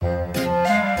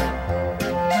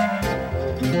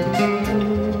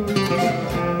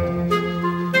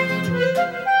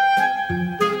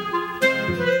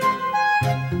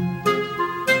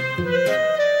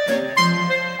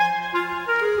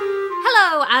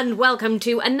and welcome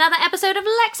to another episode of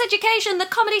Lex Education, the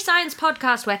comedy science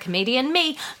podcast where comedian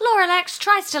me, Laura Lex,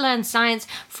 tries to learn science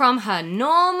from her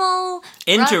normal...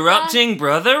 Interrupting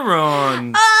brother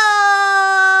Ron.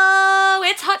 Oh,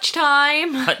 it's Hutch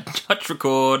time. Hutch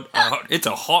record. It's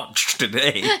a Hutch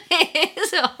today. It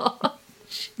is a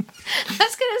Hutch. I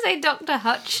was going to say Dr.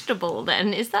 Hutchstable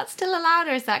then. Is that still allowed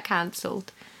or is that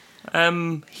cancelled?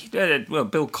 Well,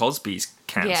 Bill Cosby's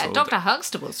cancelled. Yeah, Dr.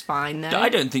 Huxtable's fine, though. I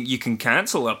don't think you can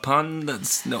cancel a pun.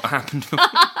 That's not happened before.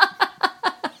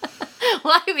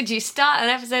 Why would you start an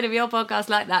episode of your podcast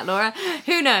like that, Laura?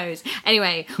 Who knows?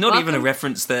 Anyway. Not even a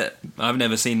reference that I've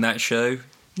never seen that show.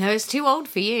 No, it's too old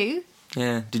for you.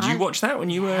 Yeah. Did you watch that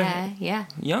when you were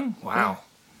young? Wow. Yeah.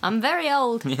 I'm very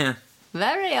old. Yeah.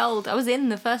 Very old. I was in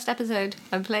the first episode.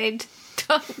 I played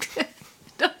Dr.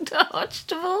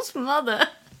 Huxtable's mother.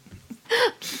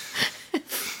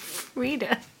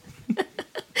 Frida.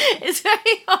 It's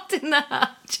very hot in the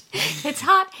hutch. It's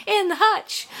hot in the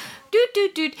hutch.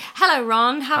 Doot. Hello,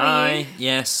 Ron. How are you? Hi.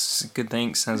 Yes. Good,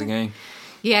 thanks. How's it going?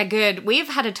 Yeah, good. We've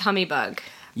had a tummy bug.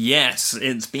 Yes,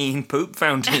 it's been poop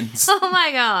fountains. Oh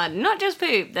my god, not just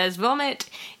poop, there's vomit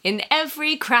in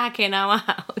every crack in our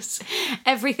house.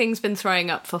 Everything's been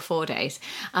throwing up for 4 days,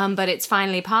 but it's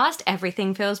finally passed,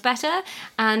 everything feels better,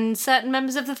 and certain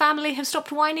members of the family have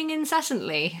stopped whining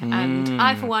incessantly, and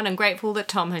I, for one, am grateful that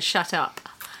Tom has shut up.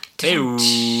 Ew.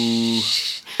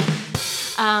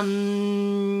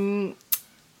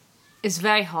 It's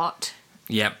very hot.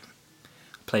 Yep.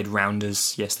 Played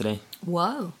rounders yesterday.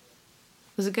 Whoa.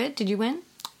 Was it good? Did you win?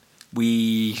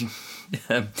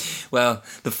 Well,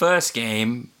 the first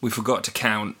game, we forgot to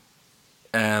count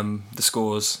the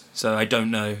scores, so I don't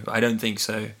know. I don't think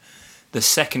so. The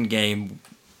second game,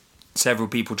 several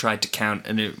people tried to count,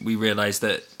 and we realised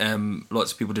that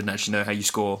lots of people didn't actually know how you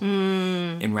score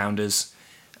in rounders.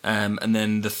 And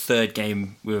then the third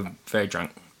game, we were very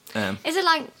drunk. Is it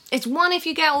like, it's one if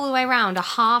you get all the way round, a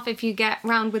half if you get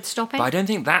round with stopping? But I don't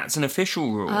think that's an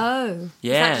official rule. Oh.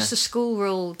 Yeah. Is that just a school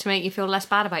rule to make you feel less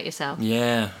bad about yourself?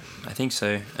 Yeah, I think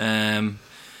so.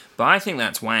 But I think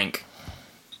that's wank.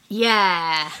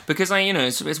 Yeah. Because,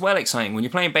 it's well exciting when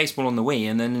you're playing baseball on the Wii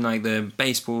and then, the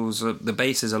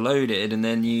bases are loaded and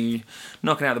then you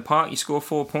knock it out of the park, you score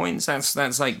 4 points.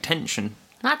 That's like tension.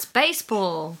 That's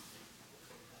baseball.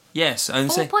 Yes. 4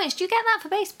 points. Do you get that for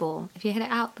baseball if you hit it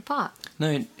out the park?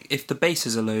 No, if the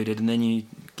bases are loaded and then you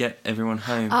get everyone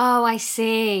home. Oh, I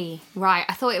see. Right.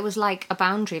 I thought it was like a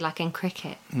boundary, like in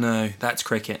cricket. No, that's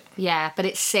cricket. Yeah, but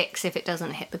it's 6 if it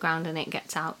doesn't hit the ground and it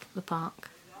gets out the park.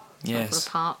 Yes. Not the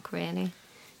park, really.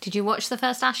 Did you watch the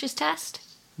first Ashes test?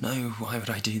 No, why would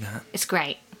I do that? It's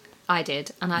great. I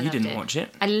did, and I loved it. You didn't watch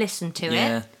it? I listened to it.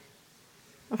 Yeah.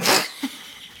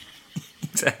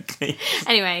 Exactly.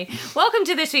 Anyway, welcome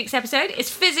to this week's episode. It's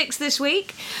physics this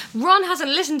week. Ron hasn't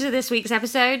listened to this week's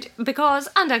episode because,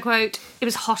 and I quote, it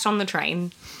was hot on the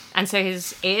train. And so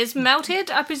his ears melted,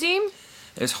 I presume?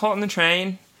 It was hot on the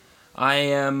train.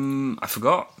 I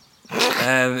forgot.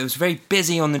 It was very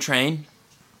busy on the train.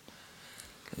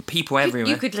 People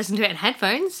everywhere. You could listen to it in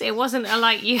headphones. It wasn't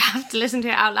like you have to listen to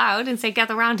it out loud and say,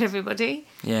 gather round, everybody.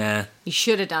 Yeah. You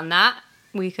should have done that.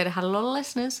 We could have had a lot of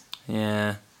listeners.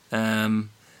 Yeah.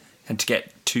 Had to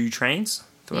get 2 trains.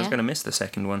 Thought I was going to miss the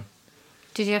second one.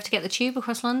 Did you have to get the tube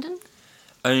across London?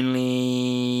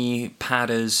 Only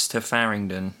Padders to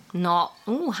Farringdon. Not.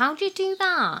 Oh, how do you do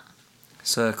that?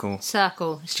 Circle.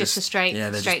 It's just a straight.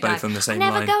 Yeah, they're straight just both dive. on the same I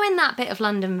never line. go in that bit of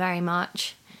London very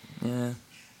much. Yeah.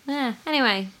 Yeah.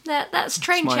 Anyway, that's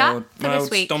train It's chat for my this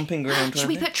old week. stomping ground. Should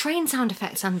we put train sound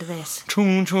effects under this?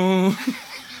 Choo choo.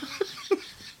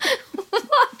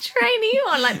 What train are you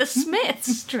on? Like the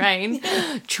Smiths train?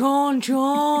 Chon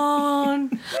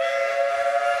chon.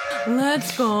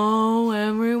 Let's go,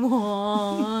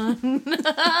 everyone.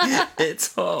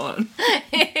 It's on.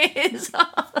 It is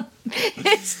on.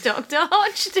 It's Dr.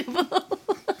 Hodgstable.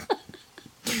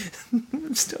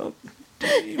 Stop.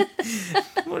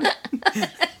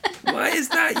 Why is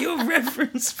that your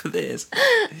reference for this?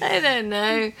 I don't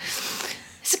know.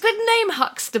 It's a good name,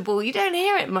 Huxtable. You don't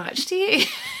hear it much, do you?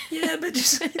 Yeah, but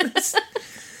just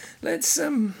let's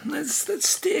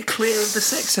steer clear of the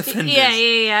sex offenders.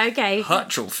 Yeah, okay.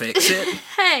 Hutch will fix it.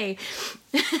 Hey.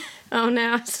 Oh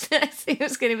no, I think it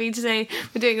was going to be to say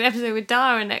we're doing an episode with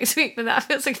Dara next week, but that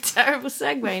feels like a terrible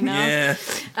segue now. Yeah.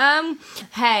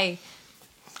 Hey,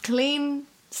 clean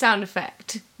sound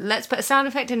effect. Let's put a sound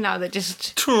effect in now that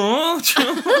just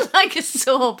like a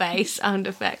sorbet sound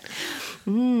effect.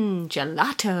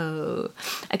 Gelato.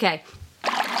 Okay.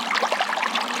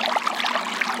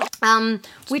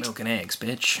 Milk and eggs,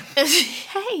 bitch.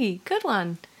 Hey, good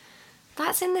one.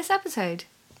 That's in this episode.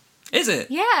 Is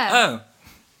it? Yeah. Oh.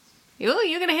 Oh,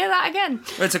 you're going to hear that again.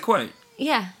 It's a quote.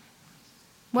 Yeah.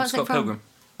 What's Scott it from? Pilgrim.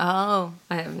 Oh,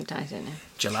 I don't know.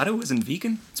 Gelato isn't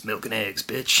vegan. It's milk and eggs,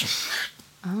 bitch.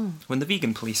 Oh. When the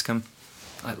vegan police come.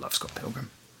 I love Scott Pilgrim.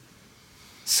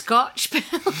 Scotch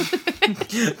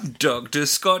Pilgrim. Dr.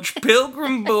 Scotch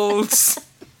Pilgrim balls.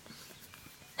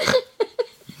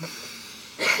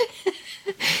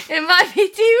 It might be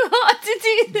too hot to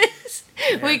do this.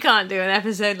 Yeah. We can't do an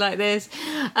episode like this.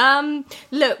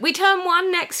 Look, we turn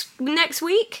 1 next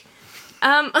week.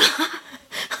 And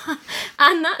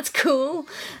that's cool.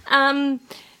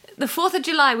 The 4th of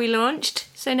July we launched,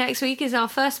 so next week is our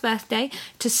first birthday.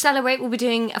 To celebrate, we'll be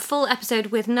doing a full episode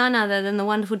with none other than the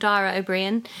wonderful Dara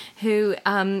O'Brien, who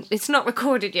it's not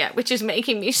recorded yet, which is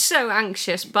making me so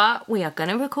anxious, but we are going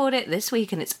to record it this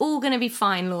week and it's all going to be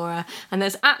fine, Laura. And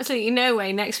there's absolutely no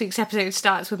way next week's episode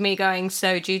starts with me going,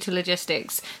 so due to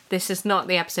logistics, this is not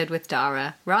the episode with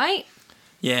Dara, right?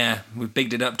 Yeah, we've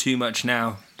bigged it up too much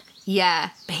now. Yeah,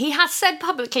 but he has said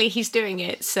publicly he's doing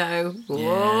it, so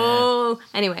whoa. Yeah.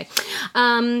 Anyway,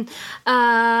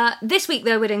 this week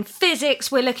though we're doing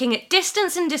physics. We're looking at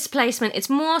distance and displacement. It's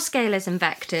more scalars and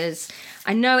vectors.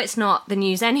 I know it's not the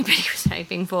news anybody was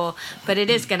hoping for, but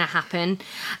it is going to happen.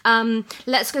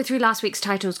 Let's go through last week's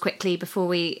titles quickly before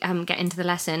we get into the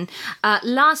lesson.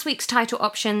 Last week's title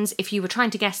options, if you were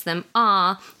trying to guess them,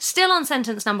 are still on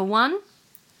sentence number 1.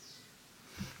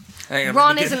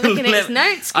 Ron isn't looking at his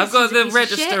notes. I've got the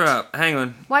register up. Hang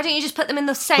on. Why don't you just put them in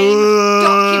the same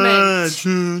document?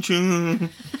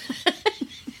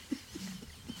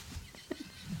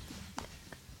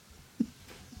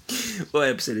 What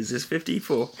episode is this?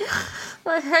 54?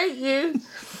 I hate you.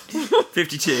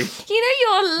 52. You know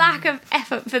your lack of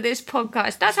effort for this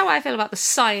podcast. That's how I feel about the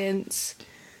science.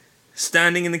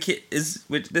 Standing in the kit is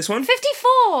which, this one? 54.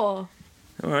 All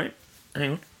right.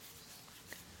 Hang on.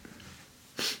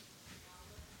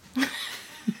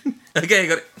 Okay, I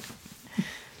got it.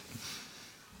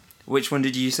 Which one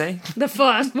did you say? The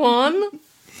first one.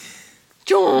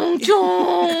 Chong,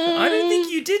 chong. I don't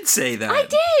think you did say that. I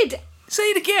did. Say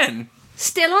it again.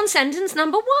 Still on sentence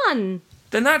number 1.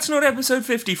 Then that's not episode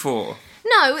 54.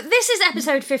 No, this is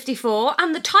episode 54,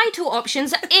 and the title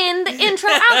options are in the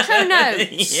intro-outro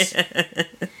notes. Yeah.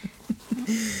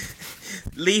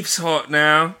 Leaf's hot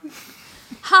now.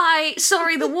 Hi,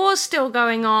 sorry, the war's still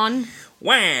going on.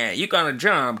 Wow, you got a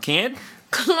job, kid.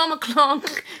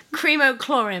 Clomaclonk,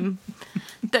 cremoclorim.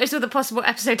 Those were the possible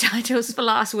episode titles for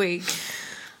last week.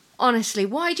 Honestly,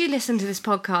 why do you listen to this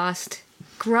podcast?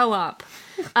 Grow up.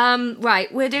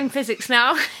 Right, we're doing physics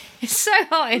now. It's so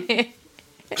hot in here.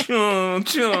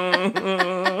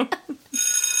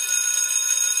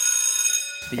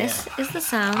 This is the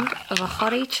sound of a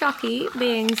hottie chocky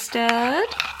being stirred.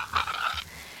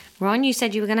 Ron, you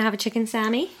said you were going to have a chicken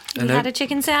Sammy. You had a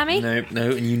chicken Sammy?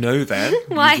 No, and you know that.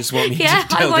 Why? You just want me to I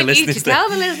tell want the you listeners to tell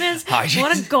the listeners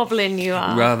what a goblin you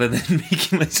are. Rather than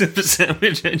making myself a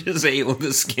sandwich, I just ate all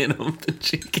the skin off the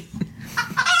chicken.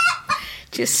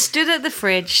 Just stood at the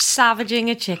fridge, savaging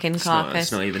a chicken carcass.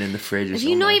 It's not even in the fridge. Have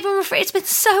you not even refreshed? It's been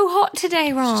so hot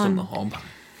today, Ron. It's just on the hob.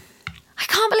 I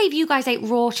can't believe you guys ate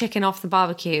raw chicken off the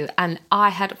barbecue and I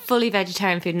had fully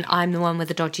vegetarian food and I'm the one with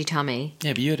the dodgy tummy.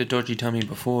 Yeah, but you had a dodgy tummy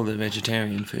before the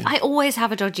vegetarian food. I always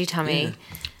have a dodgy tummy. Yeah.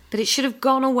 But it should have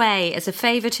gone away as a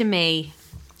favour to me.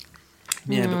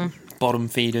 Yeah, but bottom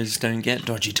feeders don't get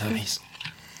dodgy tummies.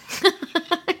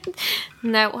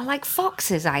 No, well, like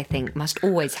foxes, I think, must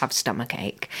always have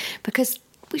stomachache because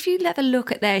if you ever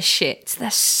look at their shits, they're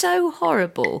so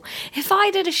horrible. If I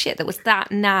did a shit that was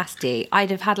that nasty, I'd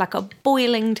have had like a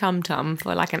boiling tum-tum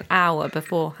for like an hour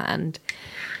beforehand.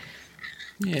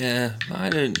 Yeah, I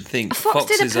don't think a fox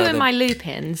did a poo in the... my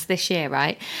lupins this year,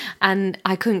 right? And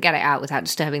I couldn't get it out without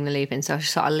disturbing the lupin, so I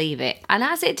just sort of leave it. And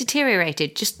as it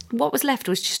deteriorated, just what was left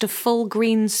was just a full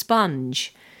green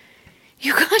sponge.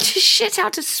 You can't just shit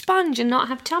out a sponge and not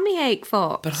have tummy ache,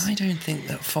 Fox. But I don't think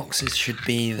that foxes should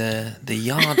be the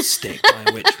yardstick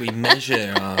by which we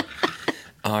measure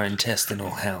our intestinal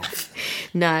health.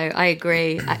 No, I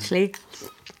agree, actually.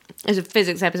 As a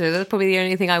physics episode, that's probably the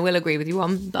only thing I will agree with you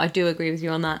on. But I do agree with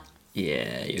you on that.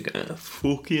 Yeah, you're gonna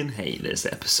fucking hate this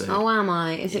episode. Oh, am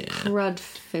I? Is it crud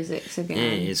physics again?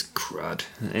 It is crud.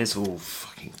 It's all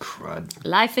fucking crud.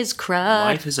 Life is crud.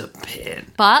 Life is a pit.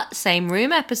 But, same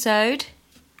room episode.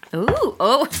 Ooh,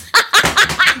 oh.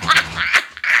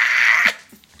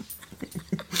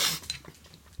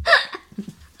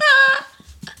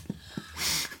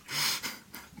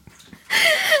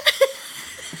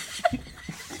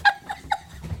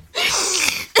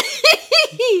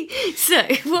 So,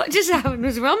 what just happened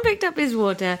was Ron picked up his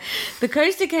water, the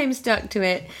coaster came stuck to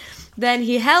it, Then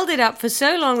he held it up for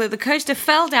so long that the coaster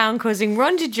fell down, causing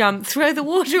Ron to jump, throw the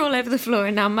water all over the floor,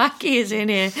 and now Mackie is in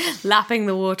here lapping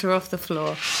the water off the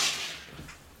floor.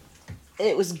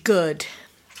 It was good.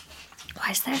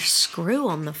 Why is there a screw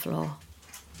on the floor?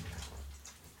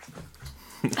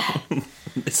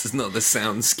 This is not the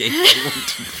soundscape I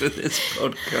wanted for this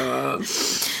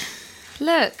podcast.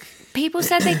 Look, people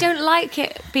said they don't like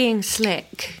it being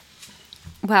slick.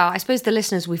 Well, I suppose the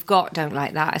listeners we've got don't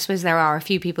like that. I suppose there are a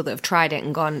few people that have tried it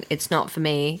and gone, it's not for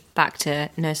me, back to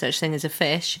no such thing as a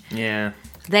fish. Yeah.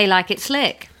 They like it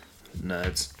slick.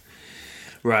 Nerds.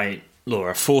 Right,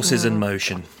 Laura, forces in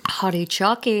motion. Hottie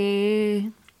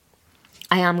chocky.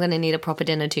 I am going to need a proper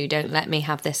dinner too. Don't let me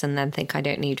have this and then think I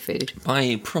don't need food.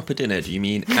 By proper dinner, do you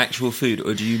mean actual food,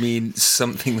 or do you mean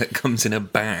something that comes in a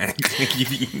bag like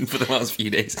you've eaten for the last few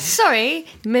days? Sorry,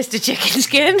 Mr. Chicken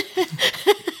Skin.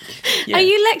 Yeah. Are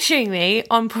you lecturing me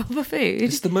on proper food?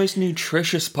 It's the most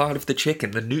nutritious part of the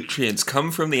chicken. The nutrients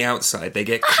come from the outside. They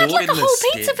get I caught had like in a the whole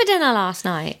skin. pizza for dinner last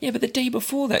night. Yeah, but the day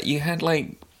before that, you had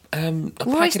like a packet of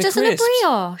Roysters and a crisps.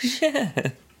 brioche. Yeah.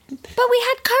 But we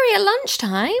had curry at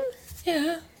lunchtime.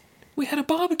 Yeah. We had a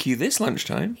barbecue this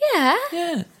lunchtime. Yeah.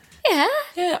 Yeah. Yeah.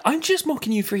 Yeah. I'm just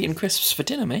mocking you for eating crisps for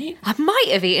dinner, mate. I might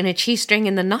have eaten a cheese string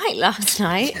in the night last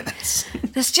night. Yes.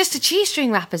 There's just a cheese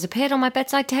string wrappers appeared on my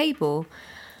bedside table.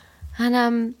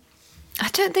 And I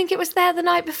don't think it was there the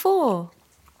night before.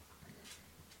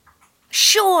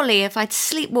 Surely if I'd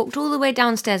sleepwalked all the way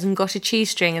downstairs and got a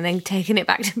cheese string and then taken it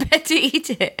back to bed to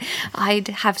eat it, I'd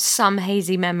have some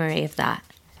hazy memory of that.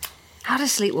 How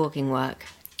does sleepwalking work?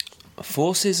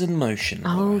 Forces in motion.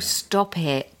 Oh, stop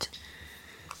it.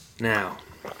 Now,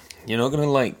 you're not going to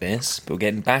like this, but we're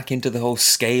getting back into the whole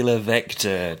scalar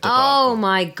vector debacle. Oh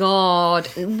my god.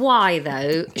 Why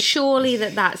though? Surely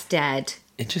that's dead.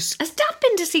 It just... Has Dad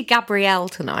been to see Gabrielle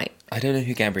tonight? I don't know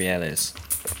who Gabrielle is.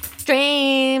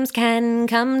 Dreams can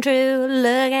come true.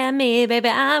 Look at me, baby,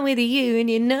 I'm with you. And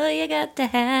you know you got to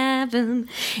have them.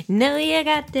 Know you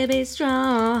got to be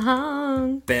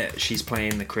strong. Bet she's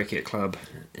playing the cricket club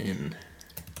in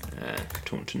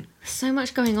Taunton. So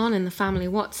much going on in the family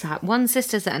WhatsApp. One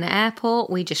sister's at an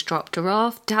airport. We just dropped her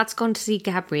off. Dad's gone to see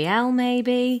Gabrielle,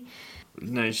 maybe.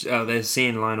 No, they're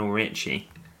seeing Lionel Richie.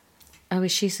 Oh,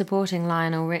 is she supporting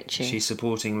Lionel Richie? She's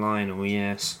supporting Lionel,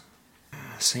 yes.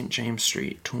 St James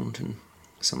Street, Taunton,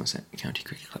 Somerset County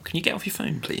Cricket Club. Can you get off your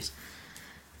phone, please?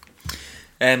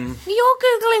 You're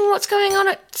Googling what's going on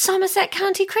at Somerset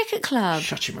County Cricket Club.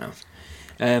 Shut your mouth.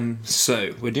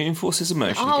 So, we're doing forces of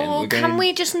motion again. Oh, can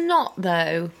we just not,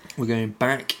 though? We're going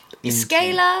back into...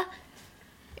 Scalar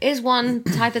is one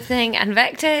type of thing, and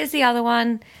vector is the other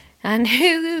one. And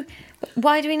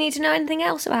why do we need to know anything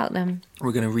else about them?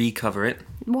 We're going to recover it.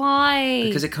 Why?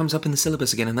 Because it comes up in the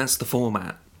syllabus again, and that's the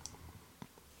format.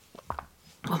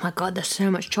 Oh my god, there's so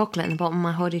much chocolate in the bottom of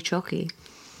my Hoddy Chocky.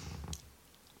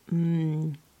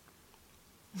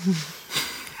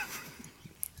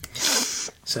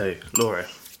 So, Laura,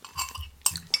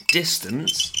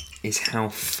 distance is how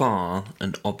far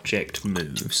an object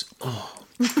moves. Oh,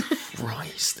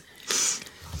 Christ.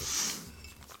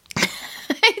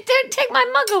 Don't take my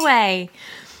mug away.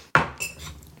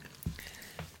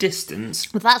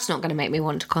 Distance... Well, that's not going to make me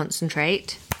want to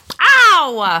concentrate.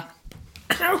 Ow!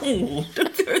 Ow!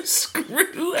 Don't throw a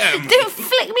screw at me. Don't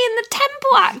flick me in the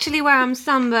temple, actually, where I'm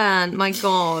sunburned. My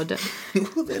god.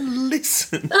 Well, then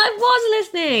listen. I was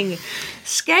listening.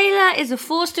 Scalar is a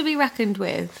force to be reckoned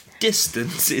with.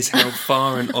 Distance is how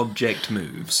far an object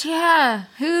moves. Yeah,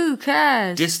 who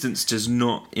cares? Distance does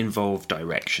not involve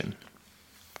direction.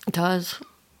 It does.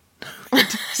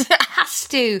 It has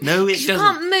to. No, it You doesn't.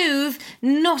 can't move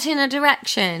not in a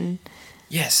direction.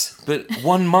 Yes, but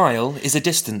 1 mile is a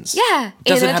distance. Yeah,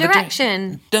 Doesn't in a have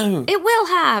direction. No. It will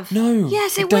have. No.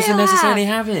 Yes, it, it doesn't will necessarily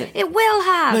have it. It will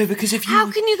have. No, because if you... How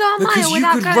can you go a mile because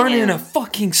without you could going run in a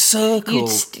fucking circle.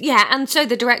 Yeah, and so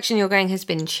the direction you're going has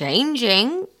been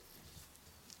changing.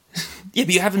 Yeah,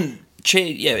 but you haven't...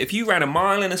 Yeah, if you ran a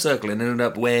mile in a circle and ended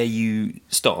up where you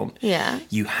stopped... Yeah.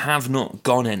 You have not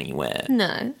gone anywhere.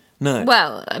 No. No.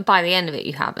 Well, by the end of it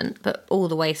you haven't, but all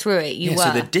the way through it you were.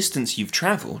 So the distance you've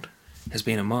travelled has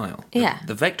been a mile. Yeah.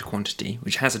 The vector quantity,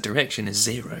 which has a direction, is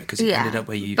 0 because it ended up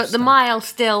where you But the started. mile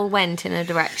still went in a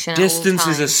direction. Distance all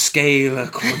is a times.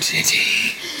 scalar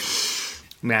quantity.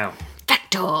 Now,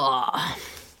 Vector.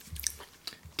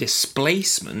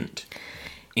 displacement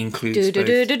includes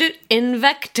both... In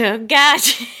vector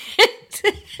gadget.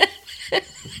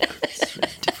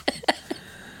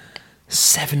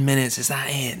 7 minutes, is that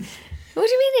in? What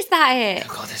do you mean, is that it?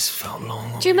 God, this felt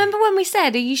long. Do you remember when we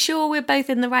said, are you sure we're both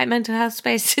in the right mental health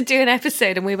space to do an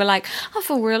episode? And we were like, I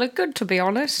feel really good, to be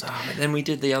honest. Oh, but then we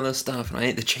did the other stuff and I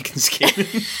ate the chicken skin.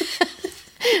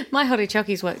 My hottie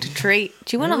chocky's worked a treat.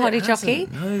 Do you want a No, it hottie chocky?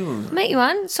 hasn't. No. Make you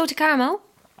one. Salted caramel.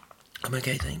 I'm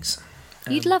okay, thanks.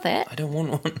 You'd love it. I don't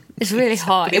want one. It's really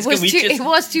hot. It was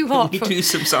too hot. Can we do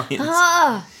some science?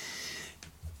 Ah.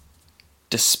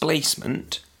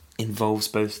 Displacement involves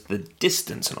both the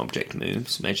distance an object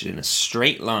moves, measured in a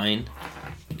straight line.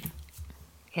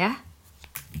 Yeah?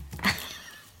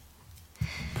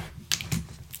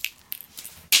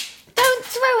 Don't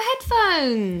throw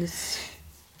headphones.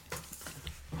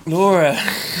 Laura.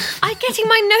 I'm getting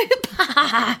my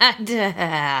notepad.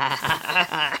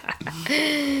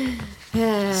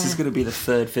 This is going to be the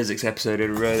third physics episode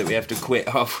in a row that we have to quit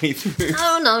halfway through.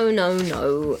 Oh,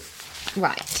 no.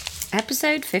 Right.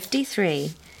 Episode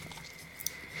 53.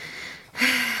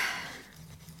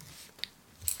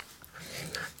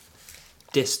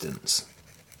 Distance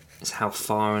is how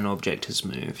far an object has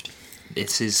moved.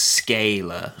 This is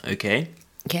scalar, okay?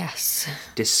 Yes.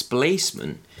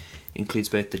 Displacement includes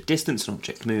both the distance an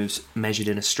object moves, measured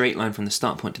in a straight line from the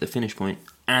start point to the finish point,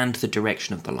 and the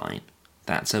direction of the line.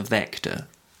 That's a vector,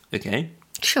 okay?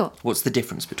 Sure. What's the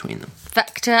difference between them?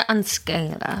 Vector and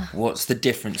scalar. What's the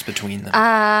difference between them?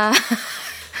 A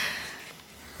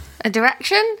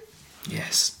direction?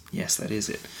 Yes, that is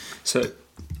it. So,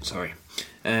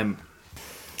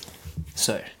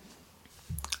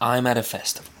 I'm at a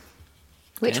festival.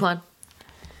 Which Okay. one?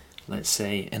 Let's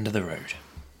say end of the road.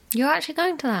 You're actually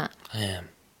going to that? I am.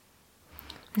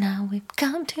 Now we've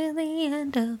come to the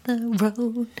end of the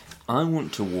road. I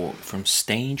want to walk from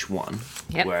stage 1,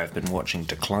 Yep. where I've been watching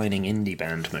declining indie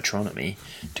band Metronomy,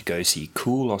 to go see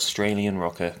cool Australian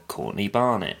rocker Courtney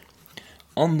Barnett.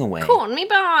 On the way, Courtney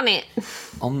Barnett.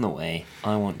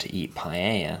 I want to eat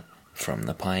paella from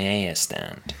the paella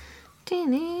stand.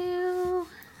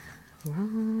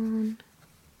 Run.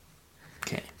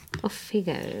 Okay. Off he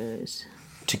goes.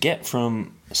 To get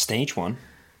from stage 1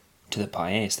 to the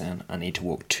paella stand, I need to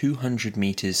walk 200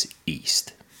 metres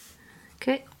east.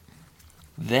 Okay.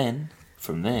 Then,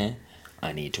 from there,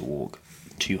 I need to walk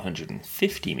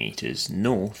 250 metres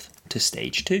north to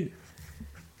stage 2.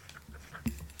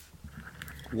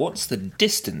 What's the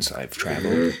distance I've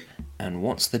travelled, and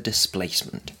what's the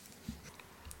displacement?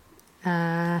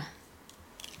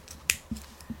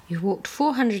 You've walked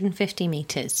 450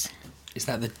 metres. Is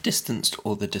that the distance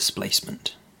or the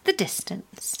displacement? The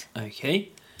distance. Okay.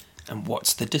 And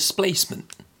what's the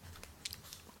displacement?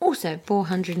 Also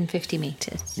 450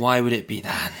 metres. Why would it be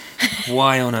that?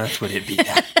 Why on earth would it be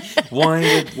that?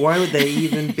 Why would there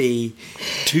even be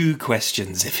 2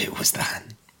 questions if it was that?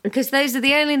 Because those are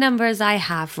the only numbers I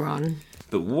have, Ron.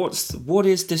 But what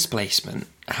is displacement?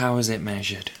 How is it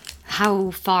measured?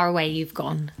 How far away you've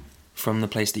gone. From the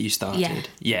place that you started? Yeah.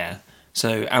 Yeah.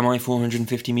 So am I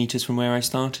 450 metres from where I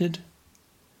started?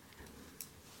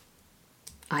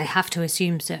 I have to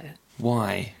assume so.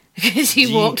 Why? Because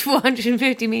you walked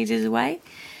 450 metres away.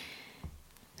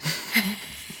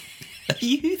 Are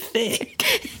you thick?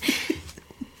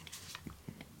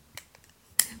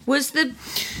 Was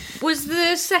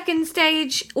the second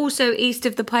stage also east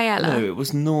of the paella? No, it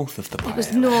was north of the paella. It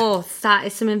was north. That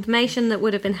is some information that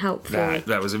would have been helpful.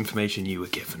 That was information you were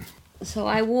given. So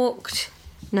I walked...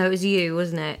 No, it was you,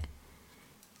 wasn't it?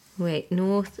 Wait,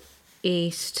 north,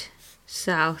 east,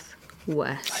 south,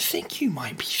 west. I think you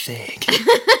might be thick.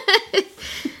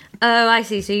 Oh, I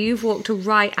see. So you've walked a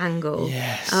right angle.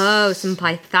 Yes. Oh, some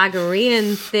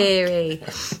Pythagorean theory.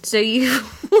 So you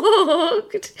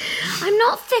walked... I'm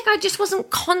not thick, I just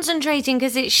wasn't concentrating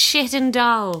because it's shit and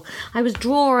dull. I was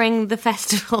drawing the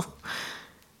festival.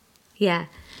 Yeah.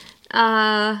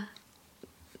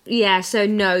 Yeah, so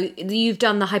no, you've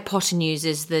done the hypotenuse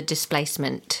as the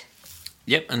displacement.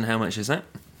 Yep, and how much is that?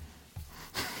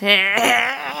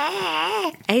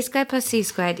 A squared plus C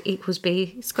squared equals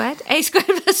B squared. A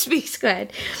squared plus B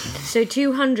squared. So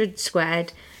 200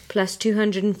 squared plus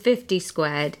 250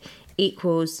 squared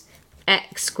equals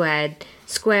X squared.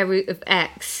 Square root of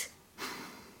X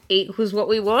equals what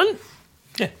we want.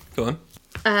 Yeah, go on.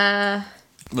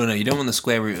 Well, no, you don't want the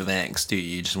square root of x, do you?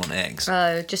 You just want x.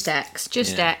 Oh, just X.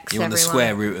 Just Yeah. X, You want everyone. the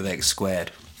square root of x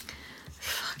squared.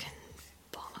 Fucking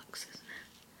bollocks, isn't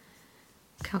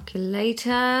it?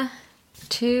 Calculator.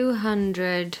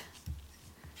 200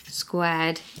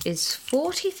 squared is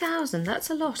 40,000. That's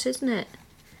a lot, isn't it?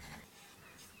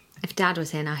 If Dad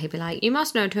was here now, he'd be like, you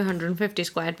must know 250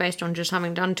 squared based on just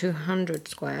having done 200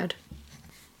 squared.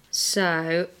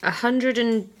 So, 100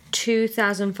 and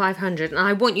 2,500. And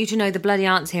I want you to know the bloody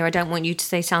answer here. I don't want you to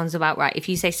say sounds about right. If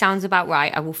you say sounds about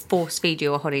right, I will force feed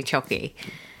you a hottie chocky.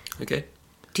 Okay.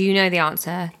 Do you know the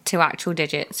answer to actual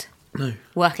digits? No.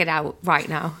 Work it out right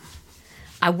now.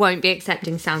 I won't be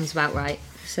accepting sounds about right.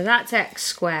 So that's x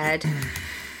squared,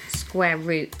 square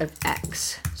root of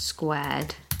x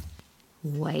squared.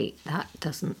 Wait, that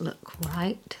doesn't look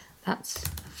right. That's a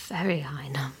very high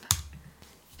number.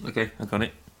 Okay, I got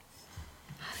it.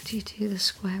 How do you do the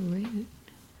square root?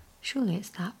 Surely it's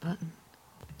that button.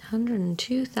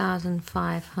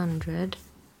 102,500.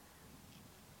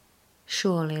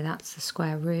 Surely that's the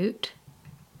square root.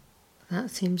 That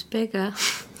seems bigger.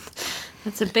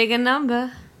 That's a bigger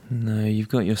number. No, you've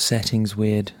got your settings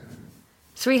weird.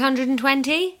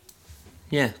 320?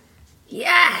 Yeah.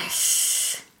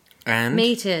 Yes! And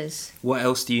Meters. what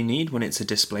else do you need when it's a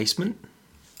displacement?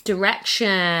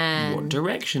 Direction. What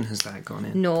direction has that gone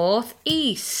in? North,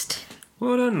 east.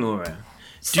 Well done, Laura.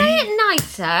 Say it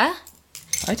nicer.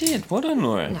 I did. Well done,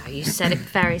 Laura. No, you said it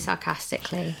very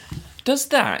sarcastically. Does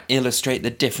that illustrate the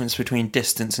difference between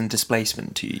distance and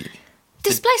displacement to you?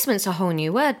 Displacement's a whole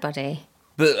new word, buddy.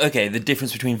 But, okay, the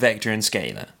difference between vector and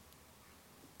scalar.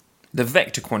 The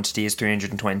vector quantity is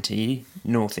 320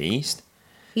 northeast.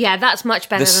 Yeah, that's much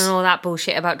better than all that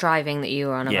bullshit about driving that you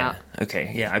were on Yeah, about.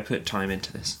 okay, yeah, I put time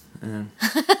into this. I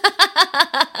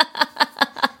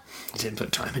didn't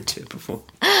put time into it before.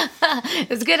 It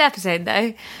was a good episode,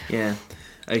 though. Yeah,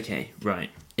 okay, right.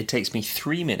 It takes me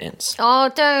 3 minutes Oh,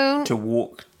 don't. to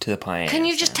walk to the paella. Can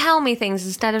you just tell me things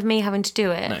instead of me having to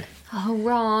do it? No. Oh,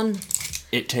 Ron.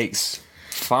 It takes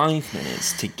 5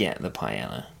 minutes to get the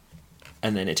paella,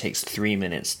 and then it takes 3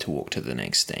 minutes to walk to the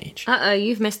next stage. Uh-oh,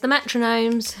 you've missed the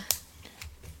metronomes.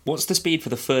 What's the speed for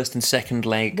the first and second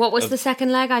leg? What was the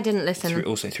second leg? I didn't listen.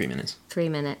 Also 3 minutes. 3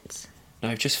 minutes. No,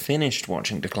 I've just finished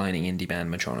watching declining indie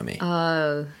band Metronomy.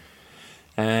 Oh.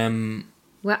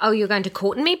 Well, you're going to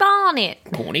Courtney Barnett.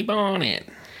 Courtney Barnett.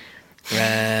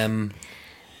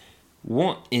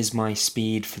 What is my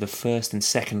speed for the first and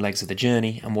second legs of the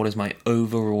journey, and what is my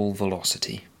overall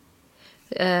velocity?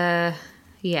 Yeah.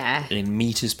 In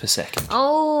meters per second.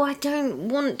 Oh, I don't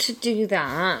want to do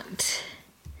that.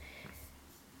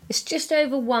 It's just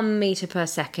over 1 metre per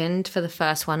second for the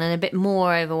first one and a bit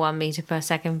more over 1 metre per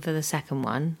second for the second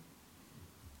one.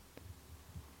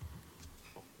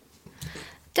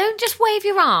 Don't just wave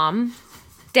your arm.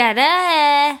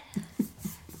 Da-da!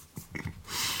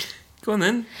 Go on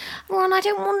then. Ron, I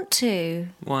don't want to.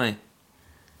 Why?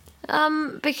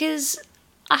 Because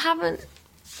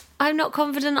I'm not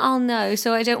confident I'll know,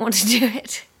 so I don't want to do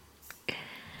it.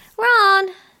 Ron!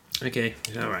 Okay,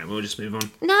 alright, we'll just move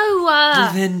on. No,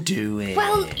 Well, then do it.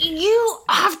 Well, you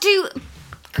have to...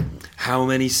 How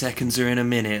many seconds are in a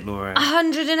minute, Laura?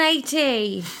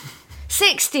 180.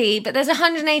 60, but there's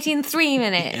 180 in 3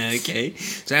 minutes. Okay,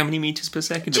 so how many meters per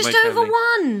second Just am I over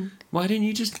travelling? 1. Why didn't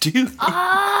you just do it?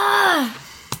 Ah!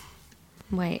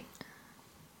 Wait.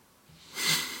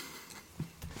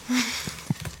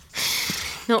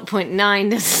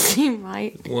 0.9 doesn't seem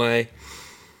right. Why?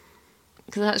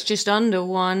 Because that's just under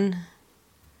 1.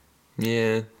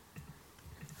 Yeah.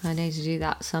 I need to do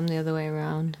that sum the other way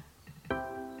around.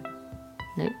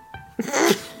 Nope.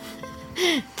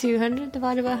 200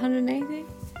 divided by 180?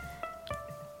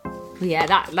 Yeah,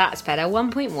 that's better.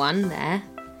 1.1 there.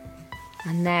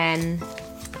 And then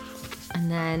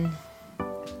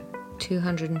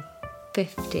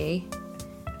 250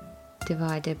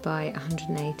 divided by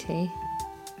 180.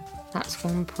 That's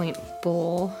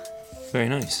 1.4. Very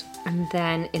nice. And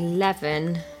then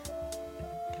 11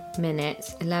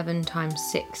 minutes. 11 times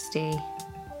 60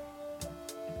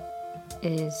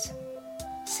 is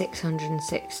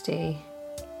 660.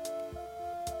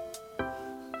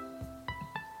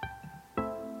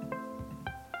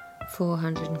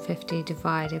 $450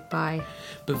 divided by...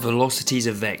 But velocity is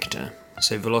a vector.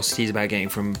 So velocity is about getting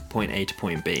from point A to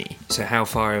point B. So how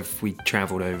far have we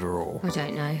travelled overall? I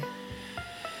don't know.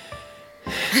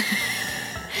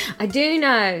 I do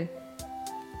know.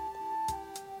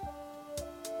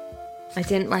 I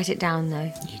didn't write it down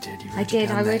though. You did. I did.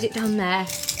 I wrote it down there.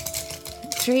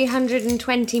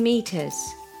 320 metres.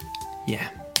 Yeah.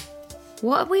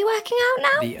 What are we working out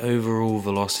now? The overall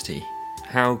velocity.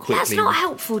 How quickly... That's not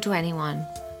helpful to anyone.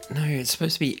 No, it's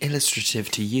supposed to be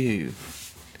illustrative to you.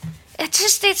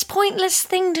 It's a pointless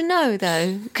thing to know,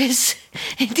 though, because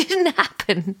it didn't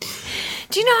happen.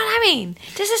 Do you know what I mean?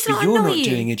 Does this not But you're annoy not you?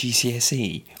 doing a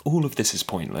GCSE. All of this is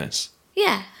pointless.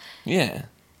 Yeah. Yeah.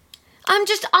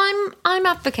 I'm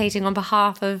advocating on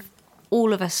behalf of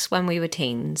all of us when we were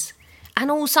teens. And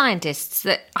all scientists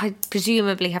that I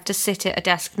presumably have to sit at a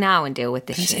desk now and deal with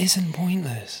this This shit. isn't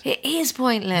pointless. It is No,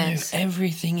 pointless.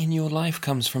 everything in your life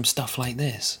comes from stuff like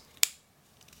this.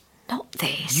 Not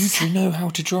this. You do know how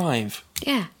to drive.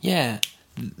 Yeah. Yeah.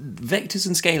 Vectors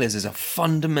and scalars is a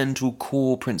fundamental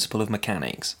core principle of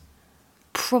mechanics.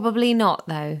 Probably not,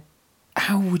 though.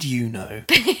 How would you know?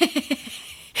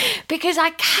 Because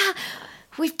I can't...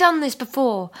 We've done this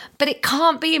before, but it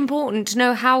can't be important to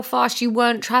know how fast you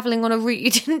weren't travelling on a route you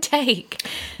didn't take.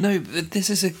 No, but this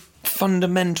is a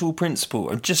fundamental principle.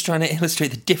 I'm just trying to illustrate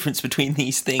the difference between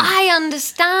these things. I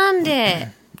understand it.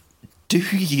 Do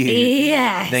you?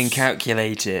 Yes. Then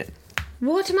calculate it.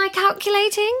 What am I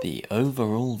calculating? The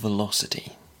overall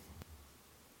velocity.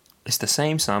 It's the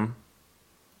same sum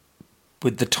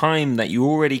with the time that you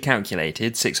already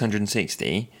calculated,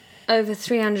 660. Over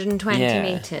 320 Yeah.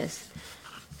 metres.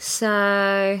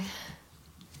 So...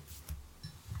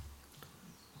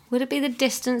 Would it be the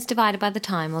distance divided by the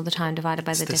time or the time divided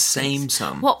by the distance? It's the same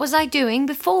sum. What was I doing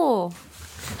before?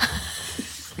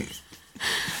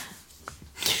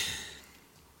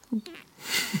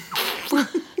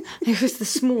 It was the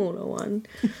smaller one.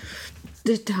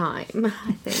 The time,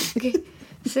 I think.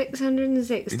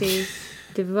 660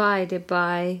 divided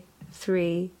by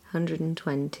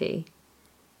 320.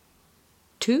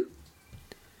 2?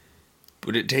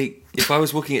 Would it take... If I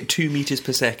was walking at 2 metres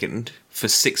per second for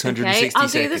 660 Okay, I'll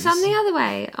seconds... do the sum the other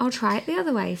way. I'll try it the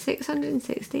other way.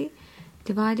 660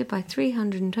 divided by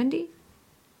 320.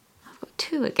 I've got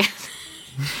 2 again.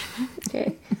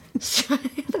 Okay. Let's try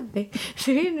it the other way.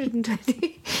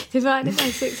 320 divided by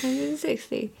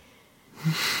 660.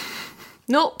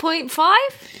 0.5?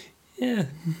 Yeah.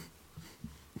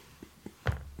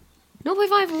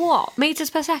 0.5 what? Metres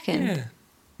per second? Yeah.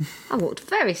 I walked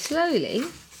very slowly.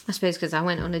 I suppose because I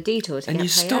went on a detour to And get you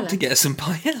paella. stopped to get some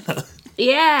paella.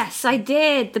 Yes, I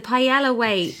did. The paella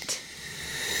wait.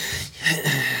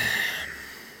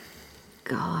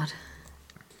 God.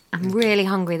 I'm really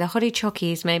hungry. The hottie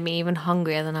chockies made me even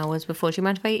hungrier than I was before. Do you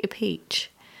mind if I eat a peach?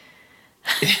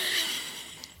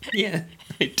 Yeah,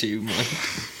 I do mind.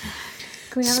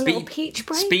 Can we have a little peach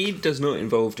break? Speed does not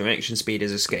involve direction speed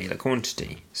as a scalar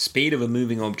quantity. Speed of a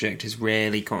moving object is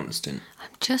rarely constant. I'm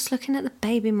just looking at the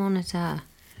baby monitor.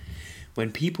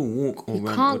 When people walk or You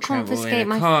run can't or travel confiscate in a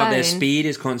my car, their phone. speed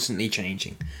is constantly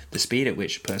changing. The speed at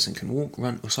which a person can walk,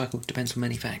 run or cycle depends on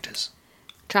many factors.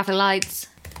 Traffic lights.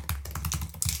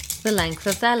 The length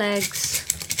of their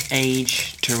legs.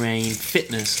 Age, terrain,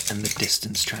 fitness, and the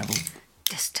distance travelled.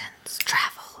 Distance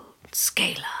travelled.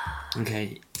 Scalar.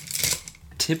 Okay.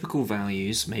 Typical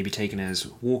values may be taken as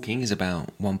walking is about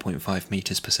 1.5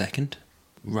 metres per second.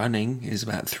 Running is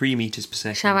about 3 metres per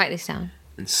second. Shall I write this down?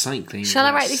 And cycling Shall is I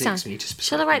about write these 6 down? metres per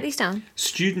Shall second. I write these down?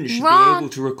 Students should Run. be able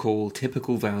to recall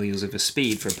typical values of a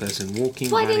speed for a person walking,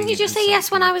 Why running, didn't you just and say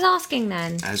yes when cycling, I was asking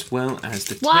then? as well as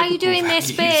the Why are you typical doing this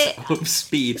values bit? of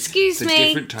speed Excuse for me.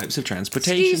 different types of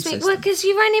transportation Excuse me. systems. Well, because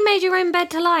you've only made your own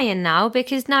bed to lie in now,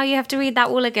 because now you have to read that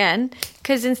all again.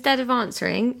 Because instead of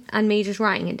answering and me just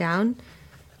writing it down,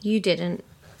 you didn't.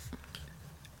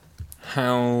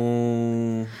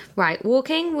 How... Right,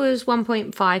 walking was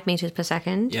 1.5 metres per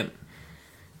second. Yep,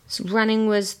 Running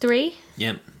was 3.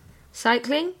 yep.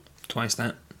 Cycling? Twice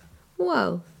that.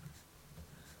 Whoa.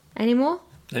 Any more?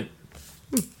 Nope.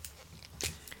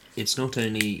 It's not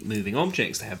only moving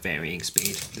objects that have varying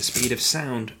speed. The speed of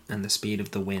sound and the speed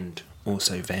of the wind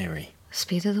also vary.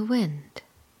 Speed of the wind.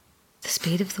 The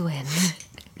speed of the wind.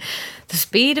 The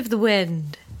speed of the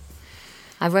wind.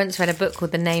 I once read a book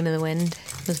called The Name of the Wind.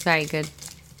 It was very good.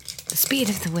 The speed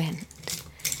of the wind.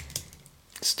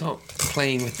 Stop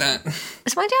playing with that.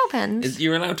 It's my gel pens.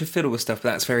 You're allowed to fiddle with stuff, but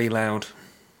that's very loud.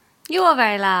 You are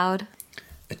very loud.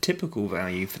 A typical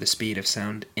value for the speed of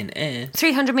sound in air,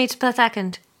 300 metres per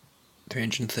second.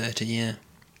 330, yeah.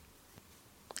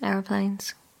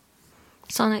 Aeroplanes.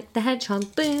 Sonic the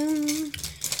Hedgehog. Boom.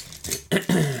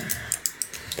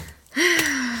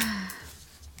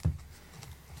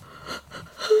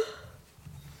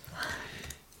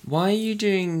 Why are you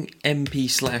doing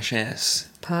MP/S?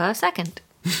 Per second.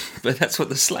 But that's what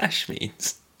the slash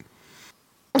means.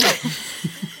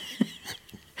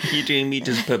 You're doing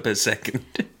meters per second.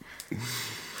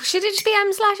 Should it just be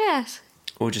M/S?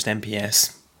 Or just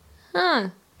MPS. Huh.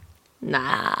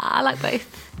 Nah, I like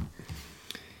both.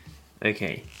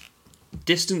 Okay.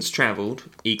 Distance travelled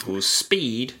equals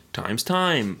speed times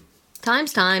time.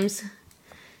 Times.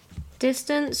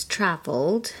 Distance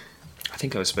travelled. I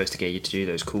think I was supposed to get you to do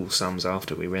those cool sums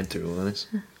after we read through all of this.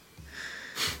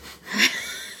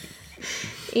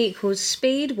 Equals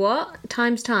speed what?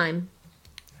 Times time.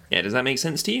 Yeah, does that make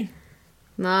sense to you?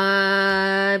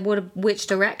 Which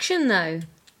direction, though?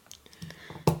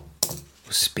 Well,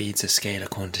 speed's a scalar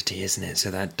quantity, isn't it?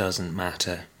 So that doesn't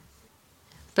matter.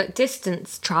 But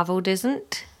distance travelled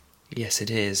isn't. Yes, it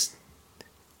is.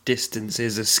 Distance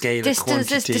is a scalar Distance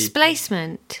quantity. is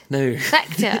displacement. No.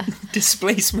 Vector.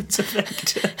 Displacement's a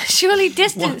vector. Surely Why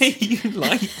distance... are you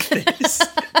like this?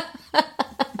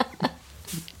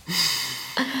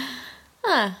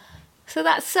 So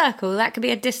that circle, that could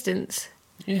be a distance.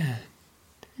 Yeah.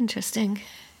 Interesting.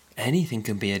 Anything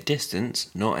can be a distance,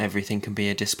 not everything can be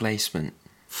a displacement.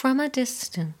 From a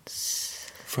distance.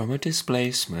 From a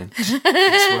displacement.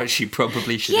 That's what she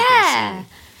probably should have been Yeah. saying.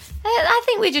 I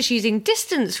think we're just using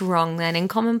distance wrong then in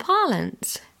common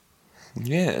parlance.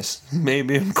 Yes,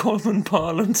 maybe in common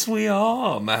parlance we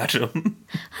are, madam.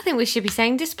 I think we should be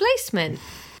saying displacement.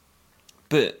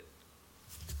 But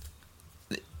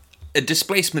a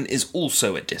displacement is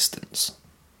also a distance.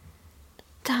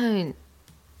 Don't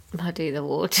muddy the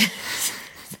waters.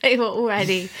 They were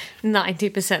already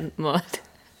 90% mud.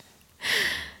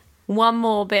 One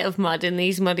more bit of mud in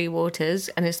these muddy waters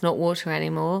and it's not water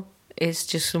anymore. It's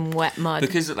just some wet mud.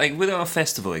 Because, like, with our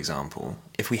festival example,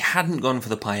 if we hadn't gone for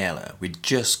the Paella, we'd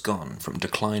just gone from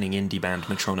declining indie band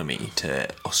Metronomy to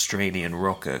Australian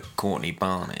rocker Courtney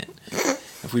Barnett.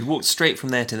 If we'd walked straight from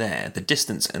there to there, the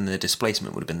distance and the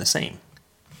displacement would have been the same.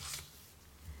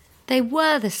 They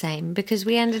were the same because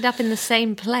we ended up in the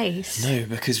same place. No,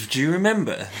 because do you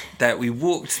remember that we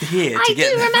walked here I to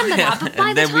get do the remember that, Paella, but by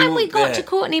and the then time we walked got there. to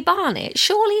Courtney Barnett,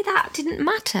 surely that didn't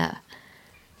matter.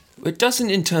 It doesn't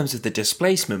in terms of the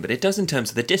displacement, but it does in terms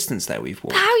of the distance that we've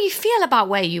walked. How you feel about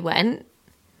where you went?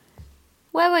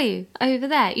 Where were you? Over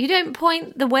there. You don't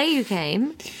point the way you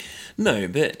came. No,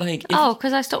 but like...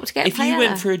 Because I stopped to get If paella. you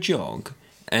went for a jog,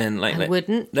 and like... I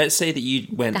wouldn't. Let's say that you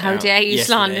went How out dare you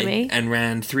slander yesterday me. and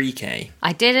ran 3k.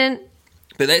 I didn't.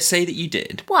 But let's say that you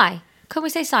did. Why? Can we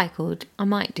say cycled? I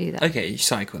might do that. Okay, you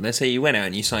cycled. Let's say you went out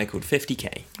and you cycled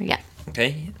 50k. Yeah.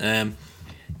 Okay?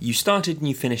 You started and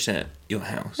you finished at your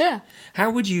house. Yeah.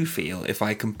 How would you feel if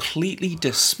I completely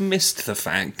dismissed the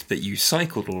fact that you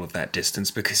cycled all of that distance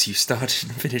because you started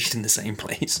and finished in the same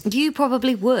place? You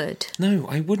probably would. No,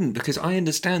 I wouldn't, because I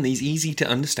understand these easy to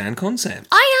understand concepts.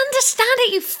 I understand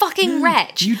it, you fucking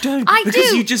wretch. You don't. I because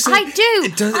do. You just said, I do.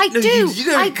 It doesn't, I no, do. You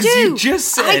don't, I because do. you just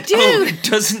said, I do. oh, it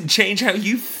doesn't change how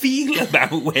you feel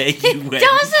about where you went. It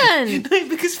doesn't. No,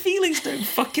 because feelings don't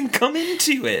fucking come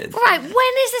into it. Right,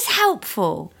 when is this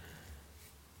helpful?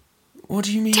 What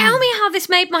do you mean? Tell me how this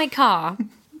made my car.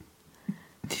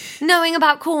 Knowing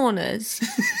about corners.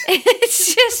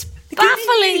 It's just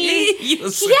bafflingly...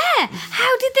 Yeah,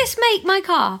 how did this make my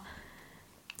car?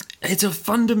 It's a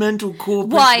fundamental core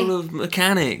Why? principle of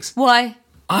mechanics. Why?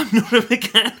 I'm not a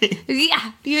mechanic.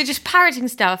 Yeah, you're just parroting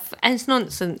stuff and it's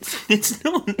nonsense. It's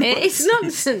not. It's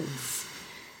nonsense.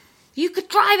 You could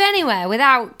drive anywhere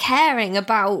without caring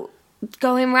about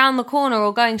going round the corner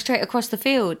or going straight across the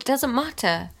field. It doesn't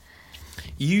matter.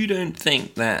 You don't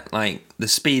think that, like, the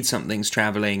speed something's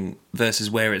travelling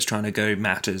versus where it's trying to go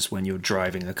matters when you're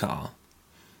driving a car?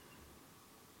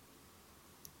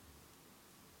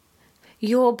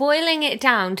 You're boiling it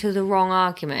down to the wrong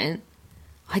argument.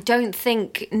 I don't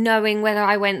think knowing whether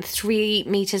I went 3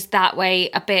 metres that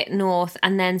way, a bit north,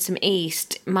 and then some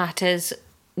east matters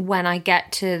when I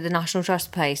get to the National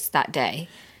Trust place that day.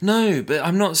 No, but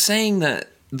I'm not saying that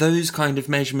those kind of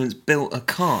measurements built a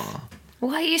car.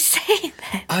 Why are you saying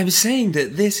that? I'm saying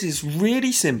that this is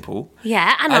really simple.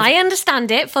 Yeah, and I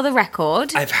understand it for the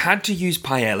record. I've had to use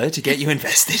Paella to get you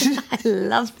invested. I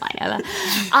love paella.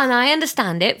 And I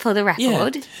understand it for the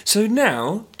record. Yeah. So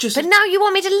now, just... But now you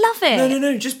want me to love it.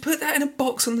 No. Just put that in a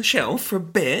box on the shelf for a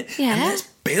bit. Yeah. And let's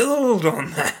build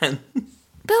on that.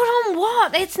 Build on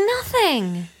what? It's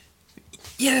nothing.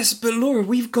 Yes, but Laura,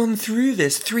 we've gone through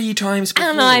this 3 times before.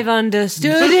 And I've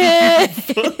understood it.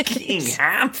 fucking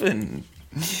happened?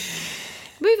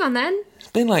 Move on then. It's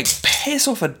been like piss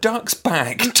off a duck's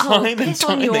back time and piss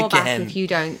time on your again. back if you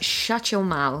don't. Shut your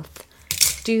mouth.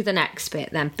 Do the next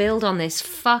bit then. Build on this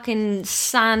fucking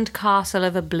sand castle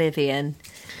of oblivion.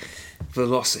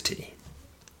 Velocity.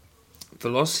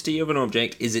 Velocity of an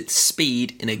object is its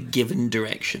speed in a given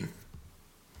direction.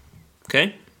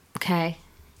 Okay? Okay.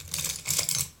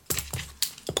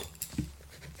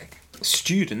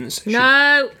 Students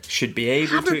should be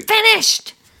able Haven't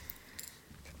finished.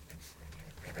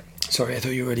 Sorry, I thought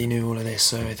you already knew all of this,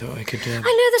 so I thought I could... I know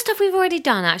the stuff we've already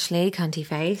done, actually, cunty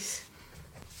face.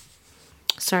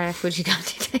 Sorry, I called you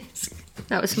cunty face.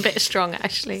 That was a bit strong,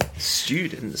 actually.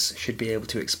 Students should be able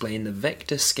to explain the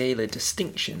vector-scalar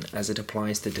distinction as it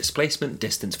applies to displacement,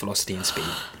 distance, velocity and speed.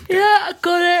 Yeah, I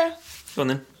got it. Go on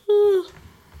then.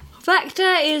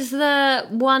 Vector is the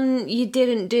one you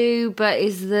didn't do, but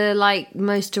is the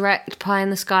most direct pie in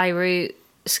the sky route.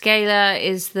 Scalar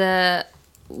is the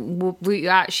route you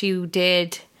actually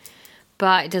did,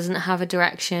 but it doesn't have a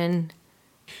direction.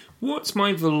 What's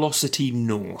my velocity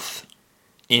north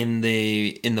in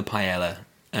the Paella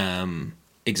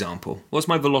example? What's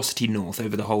my velocity north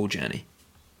over the whole journey?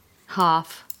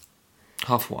 Half.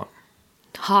 Half what?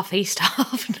 Half east,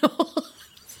 half north.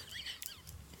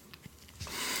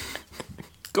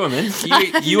 Go on then.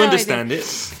 You no understand idea.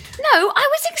 it. No, I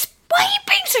was. Why are you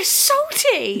being so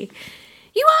salty?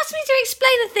 You asked me to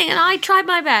explain the thing, and I tried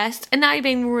my best, and now you're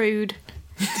being rude.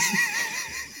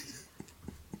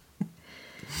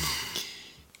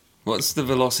 What's the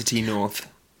velocity north?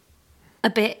 A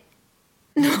bit.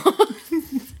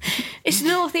 It's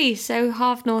northeast, so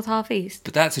half north, half east.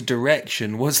 But that's a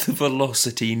direction. What's the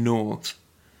velocity north?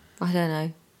 I don't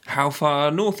know. How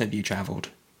far north have you travelled?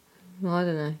 I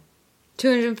don't know.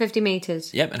 250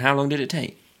 metres. Yep, and how long did it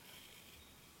take?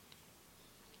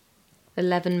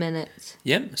 11 minutes.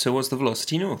 Yep, so what's the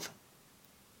velocity north?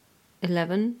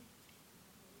 11.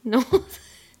 North.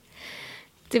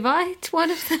 Divide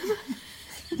one of them.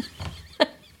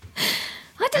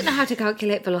 I don't know how to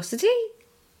calculate velocity.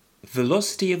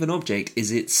 Velocity of an object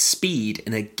is its speed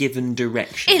in a given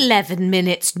direction. 11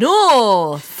 minutes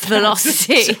north.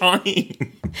 Velocity.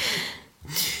 Time.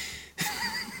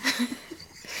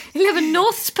 11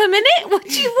 norths per minute? What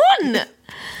do you want?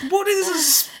 What is a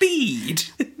speed?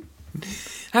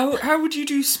 How would you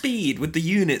do speed with the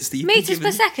units that you've been Metres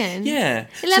given? per second? Yeah.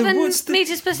 11 what's the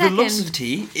metres per second.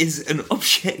 Velocity is an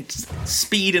object's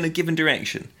speed in a given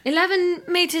direction. 11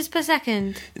 metres per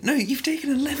second. No, you've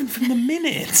taken 11 from the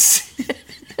minutes.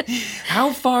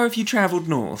 How far have you travelled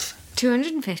north?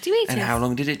 250 metres. And how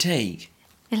long did it take?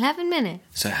 11 minutes.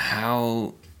 So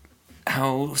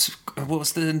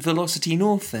what's the velocity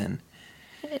north then?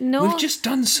 North. We've just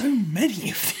done so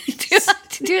many of these. Do you have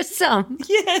to do a sum?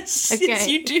 Yes, Okay. yes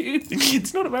you do.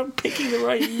 It's not about picking the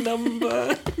right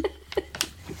number.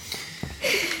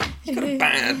 You've got a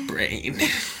bad brain.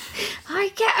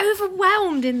 I get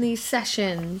overwhelmed in these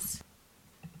sessions.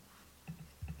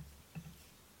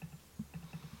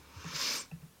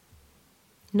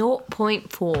 Naught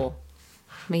 0.4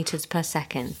 metres per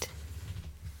second.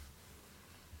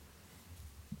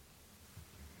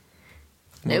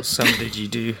 Nope. What sum did you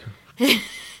do?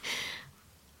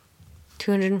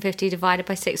 250 divided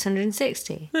by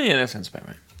 660. Oh yeah, that sounds about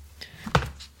right.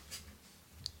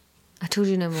 I told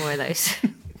you no more of those.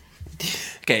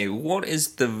 Okay, what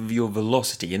is your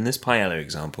velocity in this Paella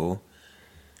example?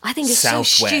 I think it's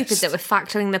Southwest. so stupid that we're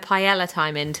factoring the paella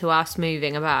time into us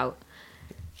moving about.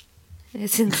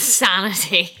 It's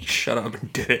insanity. Shut up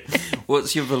and do it.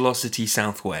 What's your velocity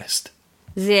southwest?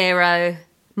 0.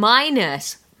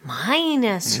 Minus,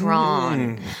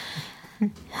 Ron.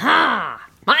 Ha!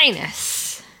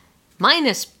 Minus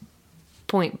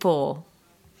 0.4.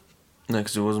 No,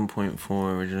 because it wasn't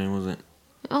 0.4 originally, was it?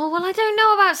 Oh, well, I don't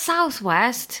know about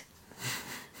Southwest.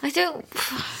 I don't...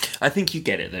 I think you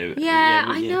get it though. Yeah,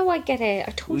 I know I get it.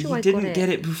 I told you I got it. You didn't get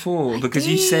it before because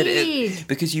you said it.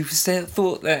 Because you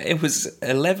thought that it was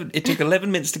 11. It took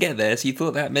 11 minutes to get there, so you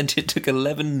thought that meant it took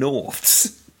 11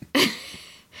 norths.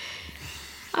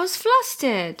 I was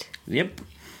flustered. Yep.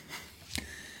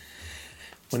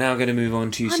 We're now going to move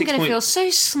on to I'm going to feel so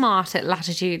smart at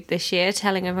Latitude this year,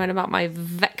 telling everyone about my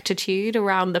vectitude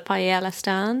around the paella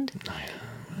stand. I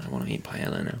want to eat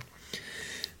paella now.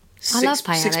 I love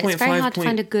paella. It's very hard to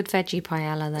find a good veggie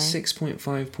paella, though.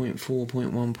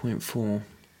 6.5.4.1.4.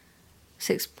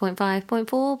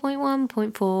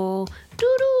 6.5.4.1.4.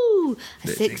 Doo-doo!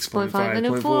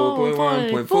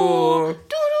 6.5.4.1.4.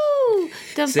 Doo-doo!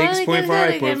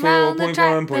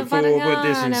 6.5.4.1.4. Put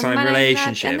this in time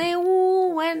relationship. And they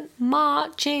all went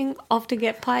marching off to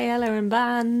get paella in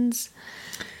bands.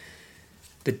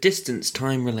 The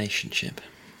distance-time relationship.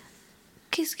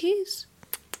 Kiss, kiss.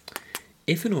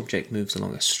 If an object moves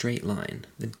along a straight line,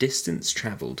 the distance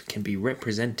travelled can be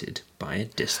represented by a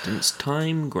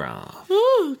distance-time graph.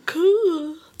 Oh,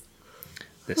 cool.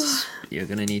 You're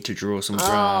going to need to draw some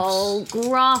graphs. Oh,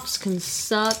 graphs can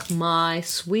suck my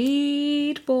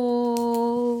sweet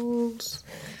balls.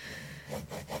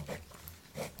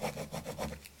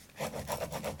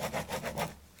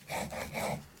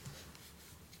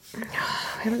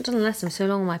 I haven't done a lesson for so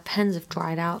long, my pens have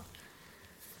dried out.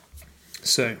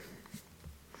 So,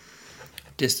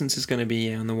 distance is going to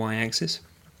be on the y-axis.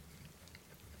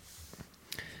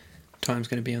 Time's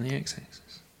going to be on the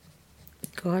x-axis.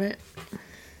 Got it.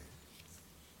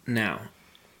 Now,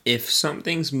 if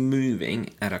something's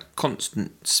moving at a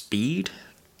constant speed,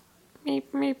 meep,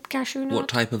 meep, cashew nut. What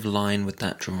type of line would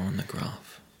that draw on the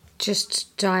graph?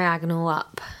 Just diagonal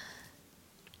up.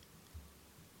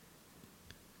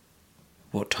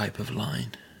 What type of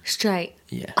line? Straight.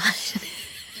 Yeah.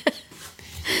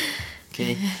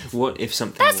 Okay. What if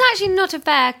something... That's actually not a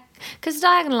fair... Because a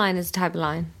diagonal line is a type of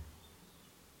line.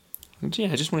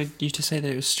 Yeah, I just wanted you to say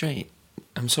that it was straight.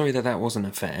 I'm sorry that wasn't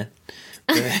a fair.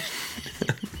 But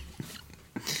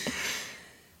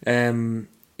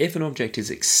if an object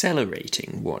is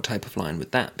accelerating, what type of line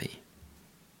would that be?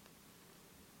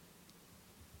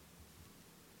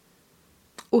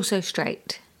 Also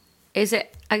straight. Is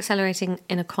it accelerating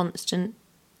in a constant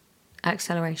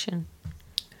acceleration?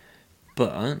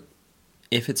 But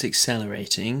if it's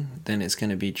accelerating, then it's going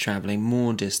to be travelling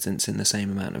more distance in the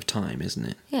same amount of time, isn't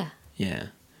it? Yeah. Yeah.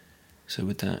 So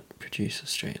would that produce a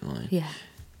straight line? Yeah.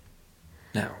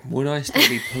 Now, would I still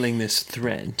be pulling this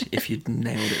thread if you'd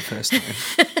nailed it first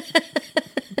time?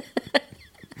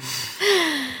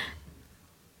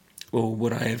 Or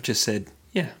would I have just said,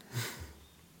 yeah?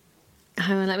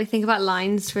 Hang on, let me think about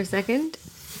lines for a second.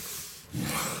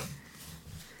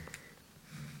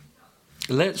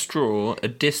 Let's draw a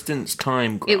distance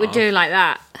time graph. It would do like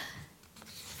that.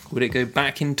 Would it go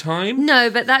back in time? No,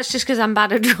 but that's just because I'm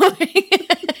bad at drawing.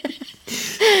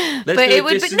 Let's But do it a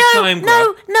would be distance time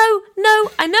graph. no.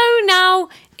 I know now.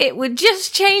 It would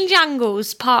just change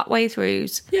angles part way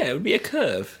throughs. Yeah, it would be a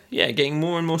curve. Yeah, getting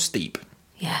more and more steep.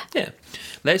 Yeah. Yeah.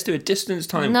 Let's do a distance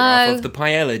time No. graph of the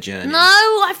Paella journey. No,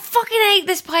 I fucking hate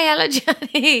this Paella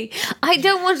journey. I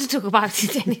don't want to talk about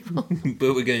it anymore.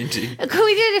 But we're going to. Can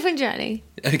we do a different journey?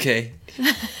 Okay.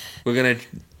 We're gonna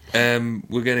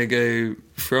go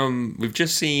from... We've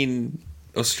just seen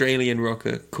Australian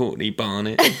rocker Courtney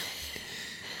Barnett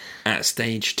at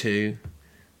stage 2.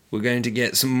 We're going to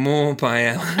get some more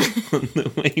paella on the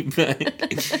way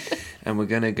back. And we're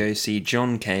going to go see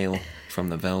John Cale from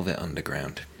the Velvet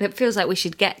Underground. It feels like we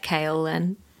should get kale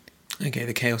then. Okay,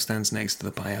 the kale stands next to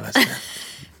the paella stand.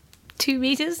 2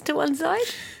 meters to one side?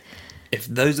 If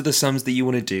those are the sums that you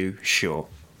want to do, sure.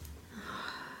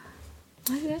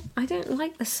 I don't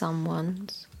like the sum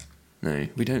ones. No,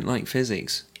 we don't like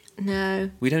physics.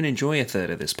 No. We don't enjoy a third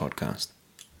of this podcast.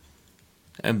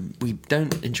 And we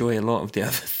don't enjoy a lot of the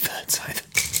other thirds either.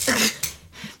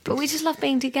 But we just love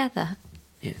being together.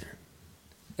 Yeah.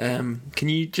 Can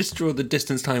you just draw the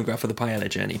distance time graph of the Paella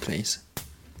journey, please?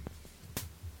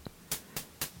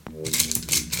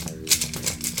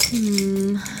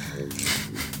 Hmm.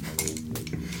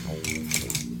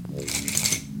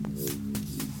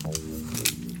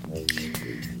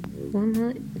 1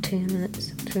 minute, 2 minutes,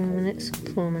 3 minutes,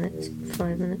 4 minutes,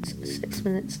 5 minutes, 6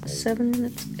 minutes, 7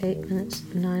 minutes, 8 minutes,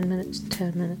 9 minutes,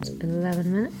 10 minutes,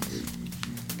 11 minutes.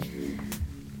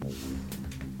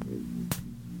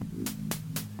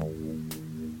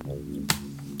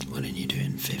 Why don't you do it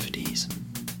in 50s?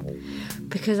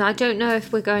 Because I don't know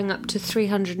if we're going up to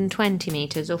 320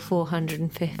 metres or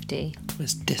 450.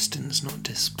 It's distance, not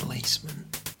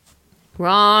displacement.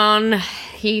 Ron,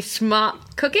 you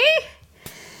smart cookie.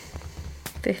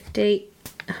 50,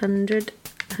 100,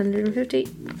 150,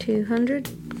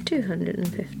 200,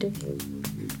 250. Is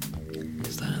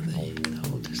that the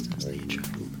whole distance that you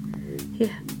travel?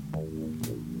 Yeah.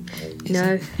 Is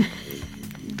No.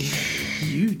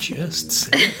 You just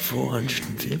said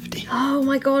 450. Oh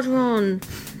my god, Ron.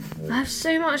 I have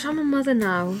so much. I'm a mother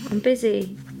now. I'm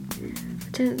busy. I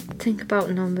don't think about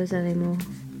numbers anymore.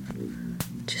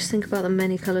 Just think about the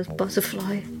many colours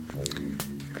butterfly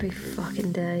every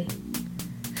fucking day.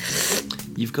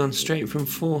 You've gone straight from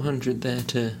 400 there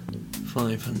to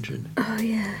 500. Oh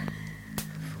yeah.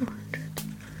 400.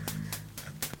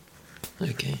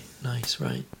 Okay, nice,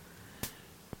 right.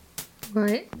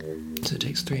 Right. So it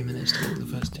takes 3 minutes to walk the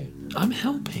first 2. I'm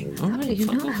helping. All right, you're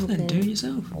fuck not off then. helping. Do it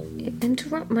yourself. You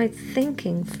interrupt my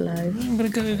thinking flow. I'm going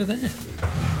to go over there.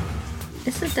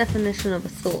 It's the definition of a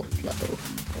thought flow.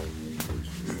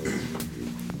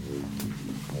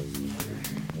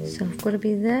 So I've got to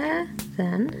be there,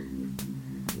 then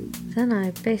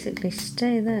I basically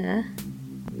stay there,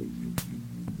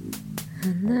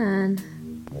 and then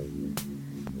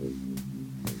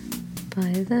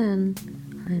by then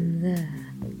I'm there.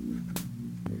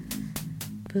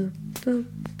 Boop boop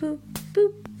boop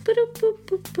boop boop boop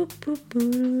boop boop boop.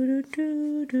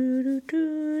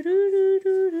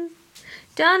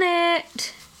 Done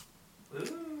it.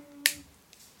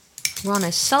 Ron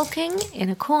is sulking in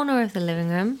a corner of the living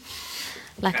room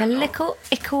like a little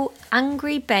ickle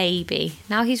angry baby.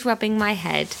 Now he's rubbing my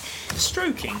head,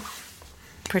 Stroking.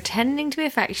 pretending to be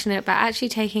affectionate but actually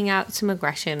taking out some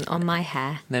aggression on my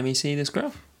hair. Let me see this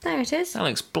graph. There it is. That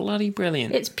looks bloody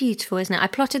brilliant. It's beautiful, isn't it? I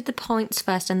plotted the points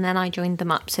first and then I joined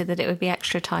them up so that it would be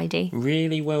extra tidy.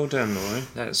 Really well done, Laura.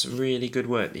 That's really good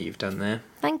work that you've done there.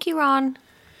 Thank you, Ron.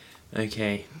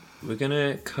 Okay, we're going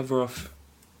to cover off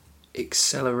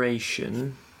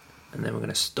acceleration and then we're going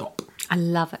to stop. I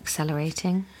love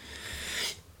accelerating.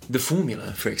 The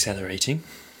formula for accelerating.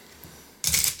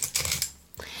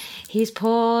 He's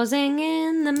pausing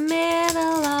in the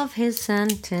middle of his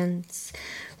sentence,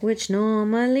 which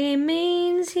normally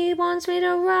means he wants me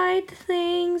to write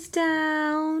things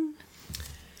down.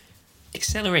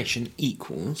 Acceleration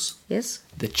equals Yes?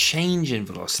 the change in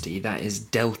velocity, that is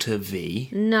delta V.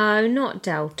 No, not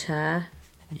delta.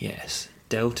 Yes,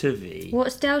 delta V.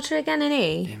 What's delta again in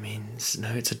E? It means, no,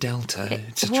 it's a delta.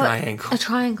 It's a What? triangle. A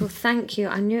triangle, thank you.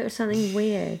 I knew it was something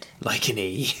weird. Like an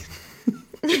E.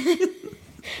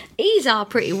 E's are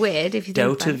pretty weird if you think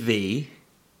Delta about it. V.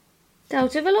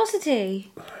 Delta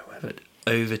velocity.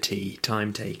 Over T,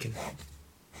 time taken.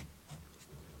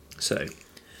 So,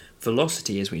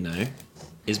 velocity, as we know,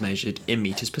 is measured in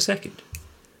meters per second.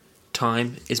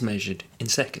 Time is measured in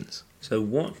seconds. So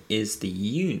what is the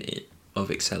unit of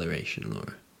acceleration,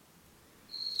 Laura?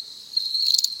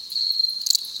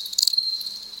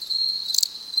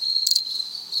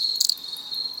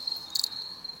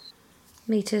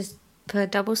 Meters per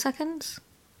double seconds?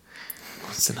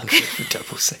 What's another word for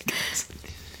double seconds?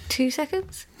 2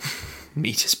 seconds?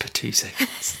 Meters per 2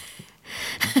 seconds.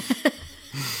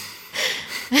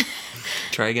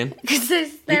 Try again. Because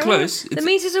You're close. The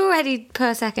meters are already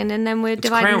per second and then we're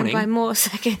dividing crowning. them by more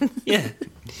seconds. Yeah.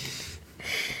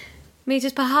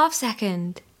 Meters per half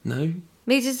second. No.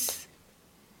 Meters...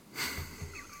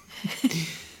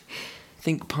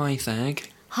 Think Pythag.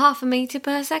 half a meter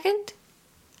per second?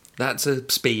 That's a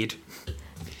speed.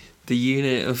 The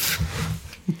unit of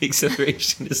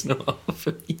acceleration is not half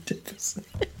a meter per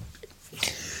second.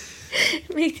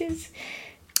 Meters...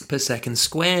 Per second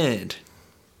squared.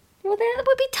 Well, that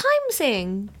would be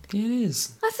timesing. Yeah, it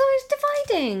is. I thought it was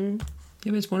dividing.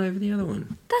 Yeah, but it's one over the other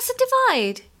one. That's a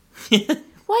divide. Yeah.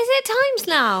 Why is it times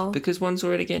now? Because one's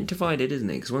already getting divided, isn't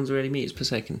it? Because one's already meters per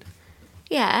second.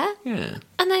 Yeah. Yeah.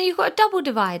 And then you've got to double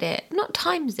divide it, not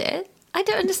times it. I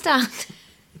don't understand.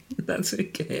 That's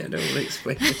okay, I don't want to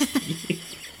explain this to you.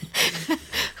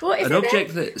 What is An it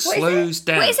object then? that What is slows it?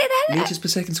 down. What is it then? Meters per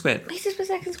second squared. Meters per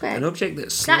second squared. An object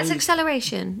that slows... That's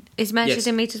acceleration. Is measured Yes.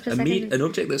 in meters per second. An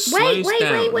object that slows wait,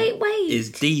 down wait.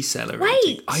 is decelerating.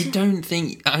 Wait. I don't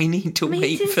think I need to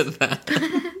wait Meters- for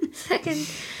that. Second.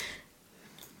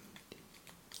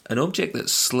 An object that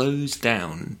slows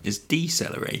down is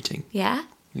decelerating. Yeah?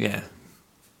 Yeah.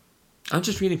 I'm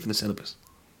just reading from the syllabus.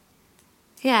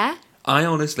 Yeah?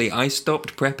 I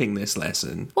stopped prepping this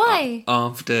lesson. Why?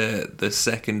 After the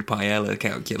second Paella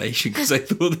calculation because I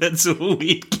thought that's all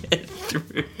we'd get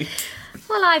through.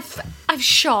 Well, I've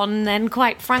shone then,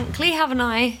 quite frankly, haven't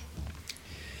I?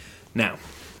 Now,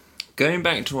 going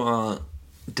back to our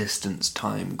distance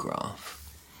time graph,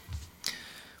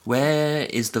 where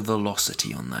is the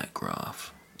velocity on that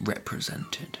graph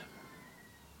represented?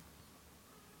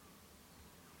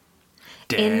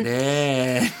 In-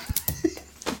 Da-da.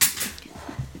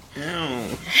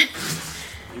 Ow.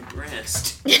 Your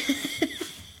breast.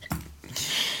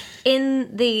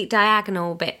 In the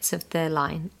diagonal bits of the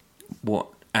line. What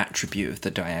attribute of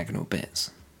the diagonal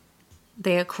bits?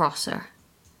 The acrosser.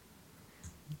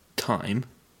 Time.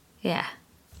 Yeah.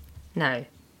 No.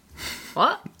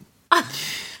 What?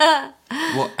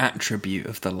 What attribute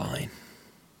of the line?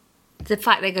 The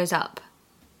fact that it goes up.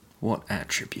 What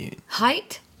attribute?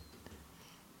 Height?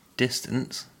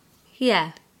 Distance?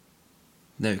 Yeah.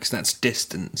 No, because that's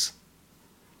distance.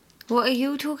 What are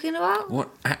you talking about? What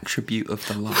attribute of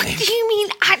the line? What do you mean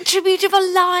attribute of a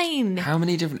line? How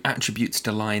many different attributes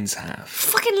do lines have?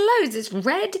 Fucking loads. It's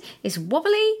red, it's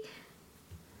wobbly,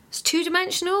 it's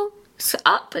two-dimensional, it's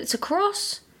up, it's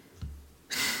across.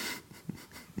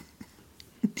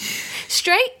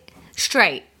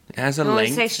 Straight. It has a You want me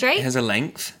length. to say straight? It has a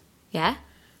length, Yeah.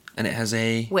 and it has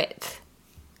a Width.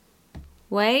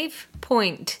 Wave,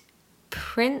 point,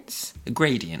 prince,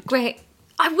 gradient.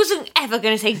 I wasn't ever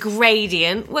going to say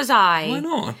gradient, was I? Why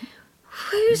not?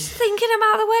 Who's thinking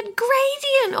about the word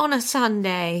gradient on a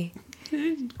Sunday?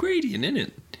 Gradient,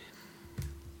 innit?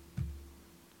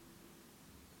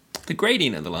 The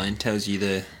gradient of the line tells you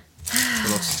the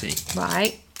velocity.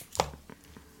 Right.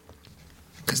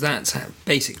 Because that's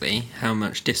basically how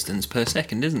much distance per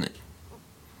second, isn't it?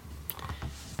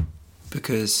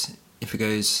 Because if it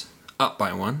goes up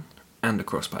by 1 and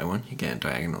across by 1, you get a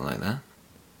diagonal like that.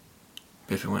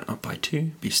 But if it went up by 2,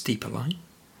 it'd be a steeper line.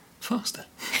 Faster.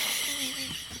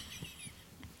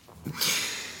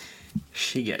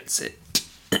 She gets it.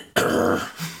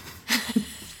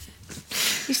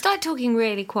 You start talking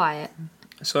really quiet.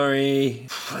 Sorry.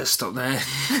 Let's stop there.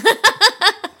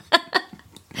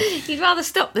 You'd rather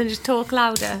stop than just talk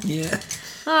louder. Yeah.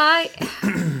 Alright.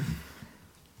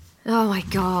 Oh my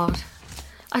god.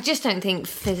 I just don't think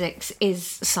physics is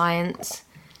science.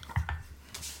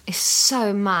 It's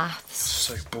so maths.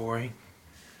 So boring.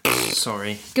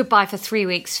 Sorry. Goodbye for 3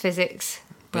 weeks physics.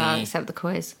 Well, Bye. except the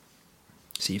quiz.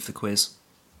 See you for the quiz.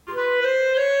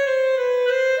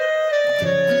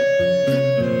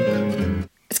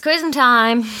 It's quizzing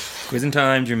time. Quizzing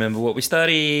time. Do you remember what we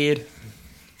studied?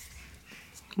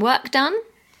 Work done?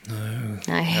 No. No.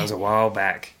 That was a while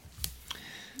back.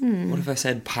 What if I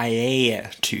said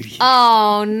paella to you?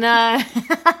 Oh no.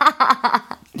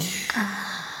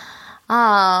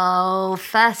 Oh,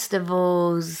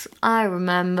 festivals. I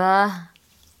remember.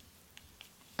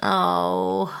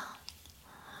 Oh.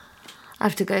 I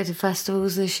have to go to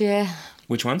festivals this year.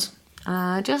 Which ones?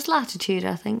 Just Latitude,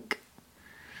 I think.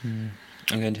 I'm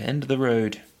going to End of the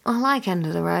Road. I like End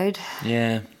of the Road.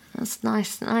 Yeah. That's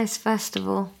nice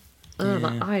festival. Ugh,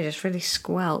 my eye just really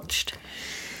squelched.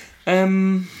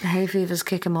 The hay fever's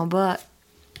kicking my butt.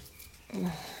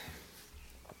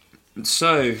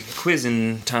 So,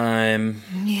 quizzing time.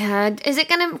 Yeah, is it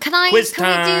gonna? Quiz Can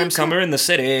we time. do? Summer in the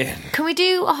city. Can we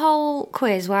do a whole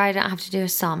quiz where I don't have to do a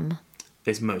sum?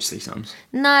 There's mostly sums.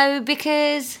 No,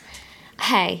 because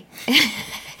hey,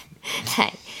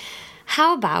 hey,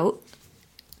 how about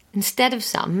instead of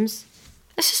sums,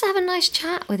 let's just have a nice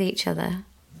chat with each other.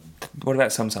 What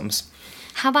about sums?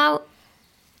 How about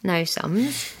no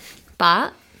sums,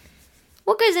 but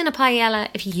what goes in a paella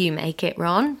if you make it,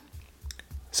 Ron?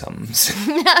 Sums.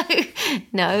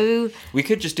 No. We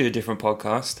could just do a different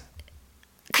podcast.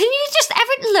 Can you just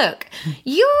look?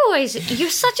 You're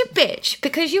such a bitch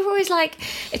because you're always like,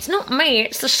 it's not me,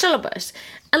 it's the syllabus.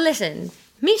 And listen,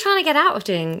 me trying to get out of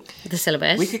doing the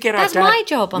syllabus. We could get that's our dad, my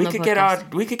job on the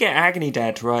podcast. We could get Agony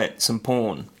Dad to write some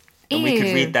porn, and we could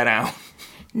Ew. read that out.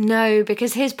 No,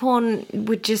 because his porn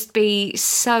would just be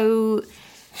so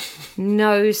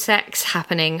no sex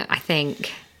happening, I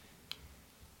think.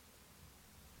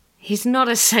 He's not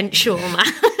a sensual man.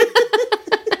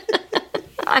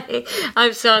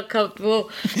 I'm so uncomfortable.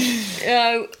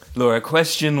 No, Laura,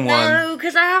 question one. no,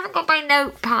 because I haven't got my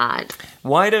notepad.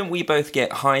 Why don't we both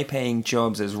get high-paying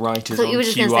jobs as writers I thought on you were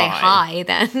just QI, going to say hi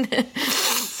then.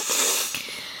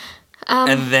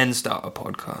 and then start a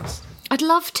podcast? I'd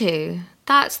love to.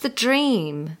 That's the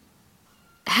dream.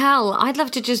 Hell, I'd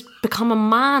love to just become a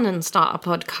man and start a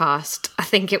podcast. I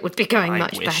think it would be going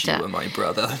much I wish better. you were my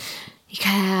brother.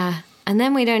 Yeah. And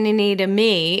then we'd only need a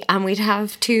me and we'd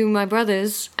have two my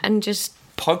brothers and just...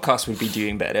 Podcast would be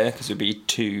doing better because it would be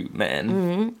two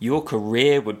men. Your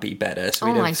career would be better, so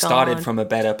we'd my have started God. from a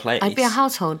better place. I'd be a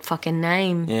household fucking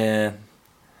name. Yeah.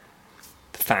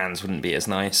 The fans wouldn't be as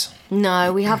nice.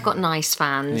 No, we have got nice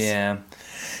fans. Yeah.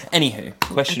 Anywho,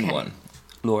 question Okay. one.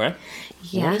 Laura,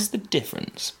 Yeah? what is the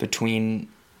difference between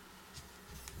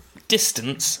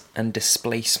distance and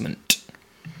displacement?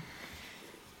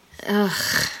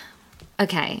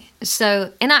 Okay,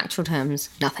 so in actual terms,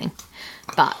 nothing.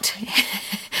 But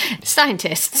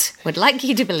scientists would like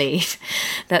you to believe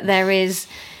that there is,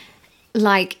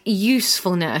 like,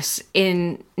 usefulness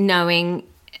in knowing,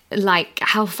 like,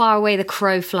 how far away the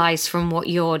crow flies from what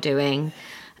you're doing.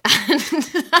 And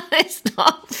that is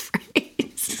not a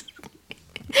phrase.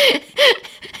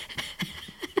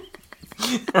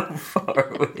 How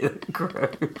far away the crow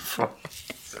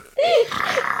flies.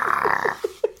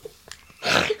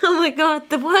 Oh my god,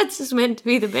 the words is meant to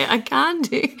be the bit I can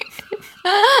do.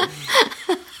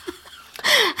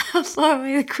 How far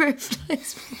away the crow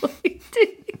flies from what you do.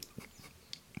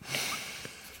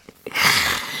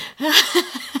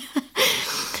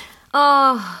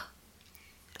 Oh,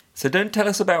 So don't tell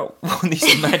us about what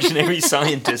these imaginary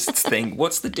scientists think.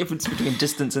 What's the difference between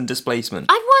distance and displacement?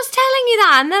 I was telling you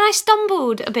that and then I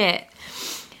stumbled a bit.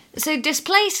 So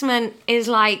displacement is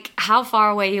like how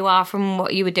far away you are from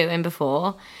what you were doing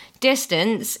before.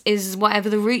 Distance is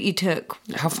whatever the route you took.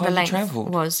 How far the you length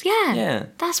travelled. was. Yeah. Yeah.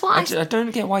 That's what I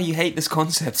don't get why you hate this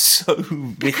concept so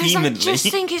because I vehemently. just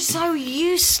think it's so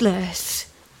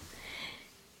useless.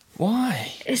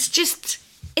 Why? It's just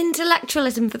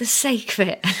intellectualism for the sake of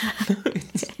it.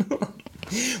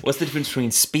 What's the difference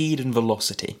between speed and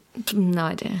velocity? No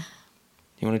idea.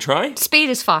 You want to try? Speed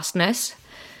is fastness.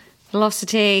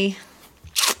 Velocity.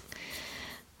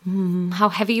 How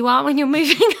heavy you are when you're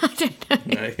moving? I don't know.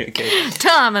 No, okay.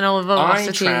 Terminal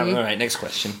velocity. Alright, next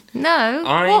question. No.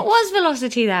 What was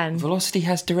velocity then? Velocity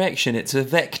has direction. It's a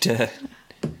vector.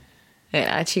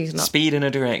 Yeah, I choose not. Speed in a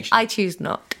direction. I choose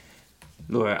not.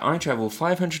 Laura, I travel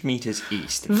 500 metres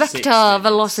east. in 6 Vector minutes,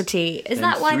 velocity. Is then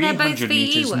that why they're both 300 VE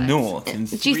metres words? north in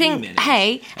Do you 3 think? minutes,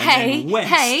 Hey, and hey, then west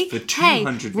hey, for hey,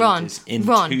 200 Ron, metres in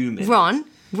Ron, 2 minutes.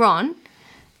 Ron.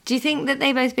 Do you think that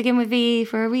they both begin with VE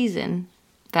for a reason?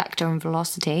 Vector and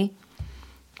velocity.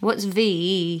 What's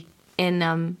VE in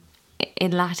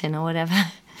Latin or whatever?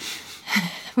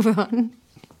 Ron.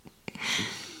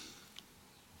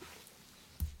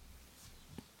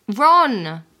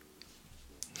 Ron.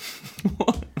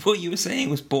 What you were saying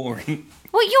was boring.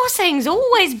 What you're saying is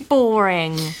always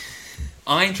boring.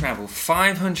 I travel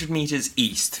 500 metres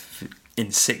east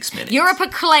in 6 minutes. You're a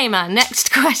proclaimer.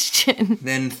 Next question.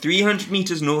 Then 300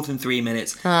 metres north in 3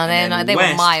 minutes. Oh, and then they were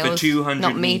west miles, for 200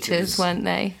 not meters, weren't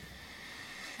they?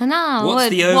 And I What's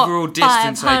would the overall walk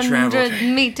distance I 500 travelled?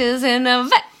 meters in a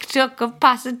vector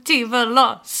capacity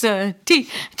velocity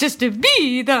just to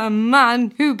be the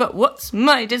man who. But what's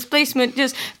my displacement?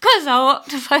 Just 'cause I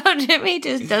walked 500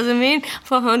 meters doesn't mean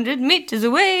 400 meters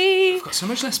away. I've got so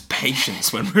much less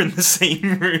patience when we're in the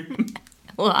same room.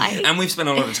 Why? And we've spent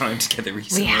a lot of time together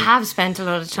recently. We have spent a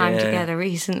lot of time Yeah. together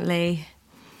recently.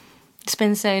 It's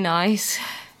been so nice.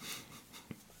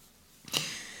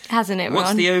 Hasn't it, Ron?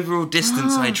 What's the overall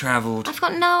distance I travelled? I've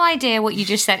got no idea what you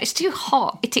just said. It's too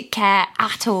hot. I don't care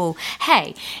at all.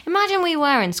 Hey, imagine we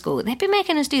were in school. They'd be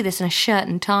making us do this in a shirt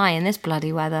and tie in this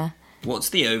bloody weather. What's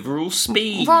the overall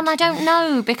speed? Ron, I don't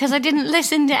know because I didn't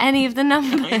listen to any of the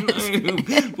numbers. I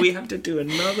know. We have to do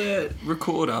another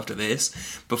record after this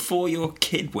before your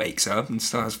kid wakes up and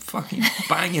starts fucking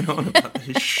banging on about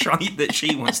the shite that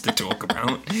she wants to talk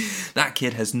about. That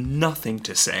kid has nothing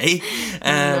to say.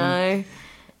 No.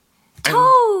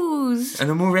 Toes! And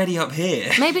I'm already up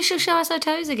here. Maybe she'll show us her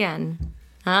toes again.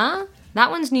 Huh? That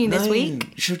one's new this No,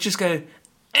 week. She'll just go.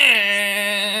 She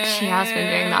has been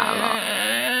doing that a lot.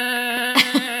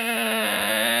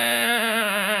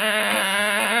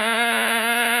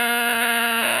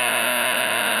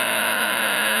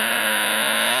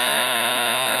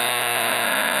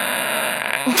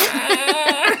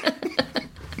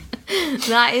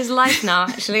 That is life now,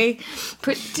 actually.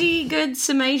 Pretty good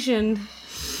summation.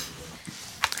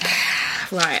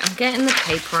 Right, I'm getting the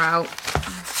paper out.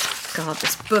 God,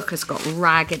 this book has got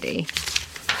raggedy.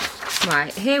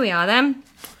 Right, here we are then.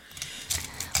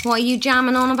 What are you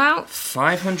jamming on about?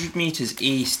 500 metres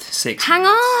east, 6 Hang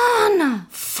minutes. on!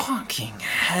 Fucking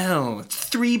hell.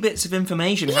 3 bits of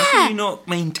information. How Yeah. can you not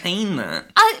maintain that?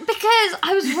 Because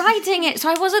I was writing it, so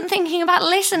I wasn't thinking about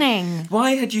listening.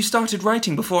 Why had you started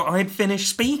writing before I'd finished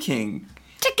speaking?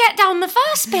 To get down the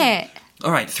first bit.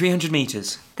 Alright, 300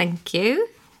 metres. Thank you.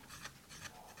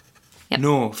 Yep.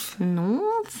 North.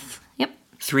 North. Yep.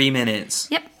 3 minutes.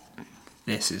 Yep.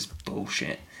 This is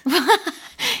bullshit.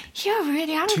 You're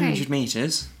really angry. 200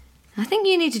 metres. I think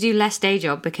you need to do less day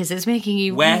job because it's making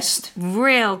you West.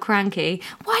 real cranky.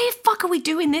 Why the fuck are we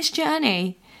doing this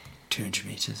journey? 200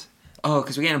 metres. Oh,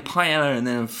 because we're getting a paella and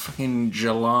then a fucking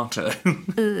gelato.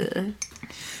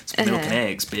 It's milk and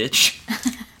eggs, bitch.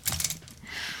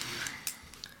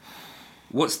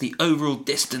 What's the overall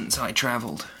distance I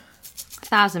travelled?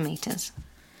 1,000 metres.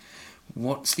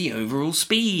 What's the overall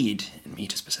speed in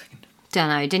metres per second? Don't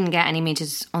know. Didn't get any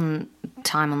meters on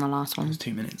time on the last one. It's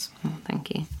 2 minutes. Oh, thank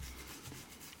you.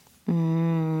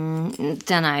 Don't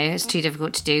know. It's too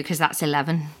difficult to do because that's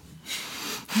 11.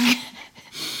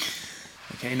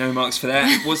 Okay, no marks for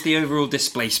that. What's the overall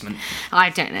displacement? I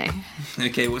don't know.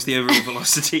 Okay, what's the overall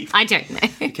velocity? I don't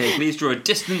know. Okay, please draw a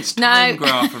distance No. time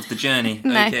graph of the journey.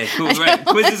 No, Okay, cool. I Right,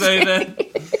 don't quiz want is over.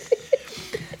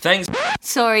 Thanks.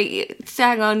 Sorry,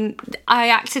 hang on. I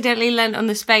accidentally leant on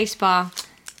the space bar.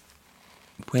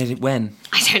 When?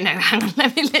 I don't know. Hang on.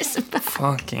 Let me listen back.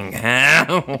 Fucking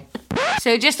hell.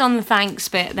 So just on the thanks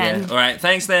bit then. Yeah. All right,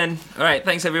 thanks then. All right,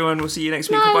 thanks everyone. We'll see you next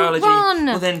week No, for biology. Ron.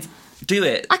 Well then, do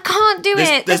it. I can't do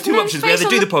it. There's two no options. We space either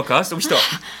do on the podcast or we stop.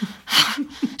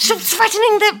 Stop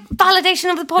threatening the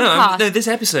validation of the podcast. No, this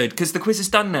episode, because the quiz is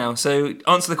done now. So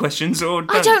answer the questions or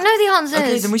don't. I don't know the answers.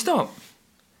 Okay, then we stop.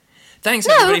 Thanks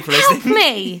No, everybody for help listening.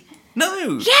 me.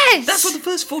 No. Yes. That's what the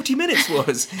first 40 minutes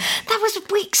was. That was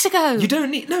weeks ago. You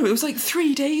don't need. No, it was like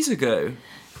 3 days ago.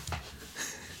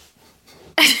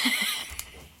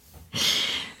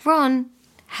 Ron,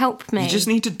 help me. You just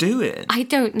need to do it. I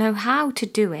don't know how to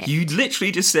do it. You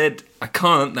literally just said, I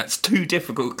can't, that's too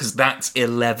difficult because that's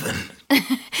 11.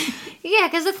 Yeah,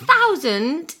 because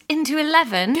 1,000 into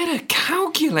 11. Get a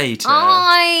calculator.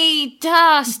 I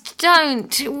just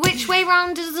don't. Which way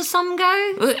round does the sum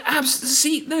go?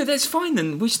 See, no, that's fine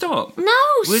then. We stop. No,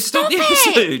 We'll stop the it.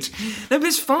 episode. No, but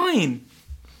it's fine.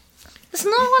 That's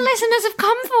not what listeners have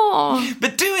come for.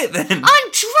 But do it then.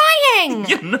 I'm trying.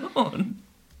 You're not.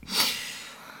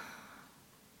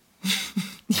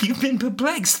 You've been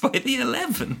perplexed by the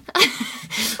 11.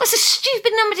 What's a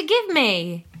stupid number to give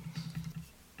me?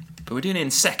 But we're doing it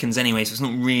in seconds anyway, so it's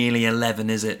not really 11,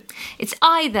 is it? It's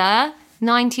either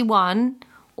 91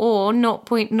 or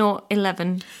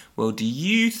 0.011. Well, do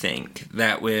you think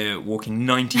that we're walking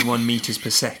 91 metres per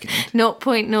second?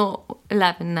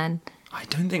 0.011 then. I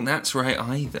don't think that's right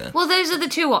either. Well, those are the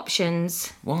two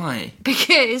options. Why?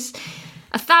 Because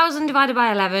 1,000 divided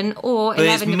by 11 or But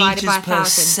 11 it's divided by metres per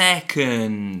 1,000.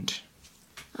 second.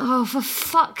 Oh, for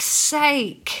fuck's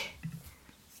sake.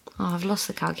 Oh, I've lost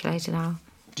the calculator now.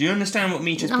 Do you understand what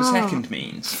metres per second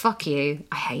means? Fuck you.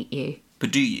 I hate you.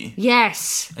 But do you?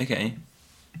 Yes. Okay.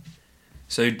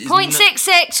 So...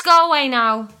 0.66, go away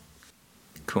now.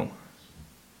 Cool.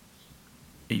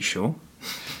 Are you sure?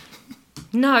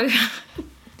 No.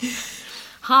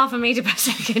 Half a metre per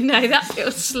second. No, that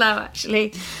feels slow,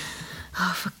 actually.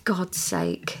 Oh, for God's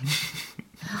sake.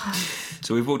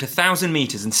 So we've walked 1,000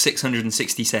 metres in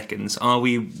 660 seconds. Are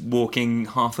we walking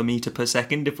half a metre per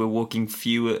second if we're walking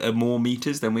more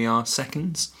metres than we are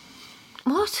seconds?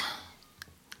 What?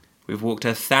 We've walked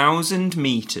 1,000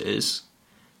 metres.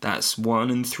 That's 1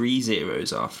 and 3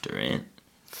 zeros after it.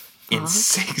 In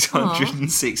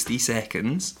 660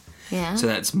 seconds. Yeah. So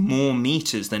that's more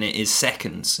metres than it is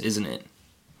seconds, isn't it?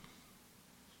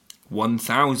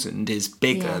 1,000 is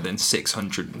bigger than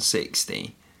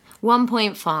 660.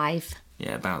 1.5.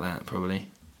 Yeah, about that, probably.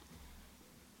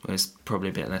 Well, it's probably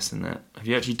a bit less than that. Have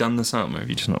you actually done the sum, or have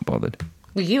you just not bothered?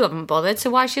 Well, you haven't bothered, so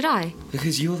why should I?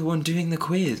 Because you're the one doing the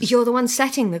quiz. You're the one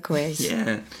setting the quiz.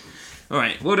 Yeah. All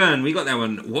right, well done. We got that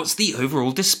one. What's the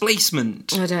overall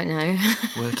displacement? I don't know.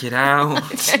 Work it out.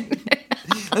 I don't know.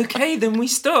 Okay, then we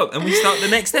stop and we start the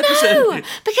next episode. No,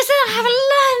 because then I haven't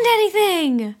learned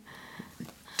anything.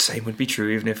 Same would be true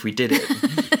even if we did it.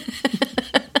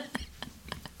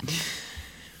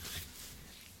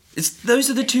 Those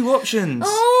are the two options.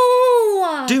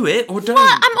 Oh! Do it or don't.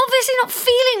 What? I'm obviously not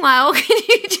feeling well. Can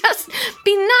you just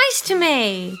be nice to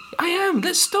me? I am.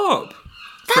 Let's stop.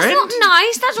 That's Friend? not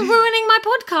nice. That's ruining my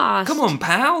podcast. Come on,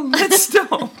 pal. Let's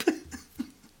stop.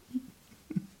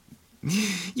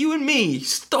 You and me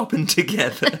stopping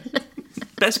together.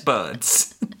 Best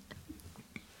buds.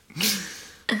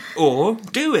 Or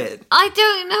do it. I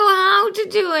don't know how to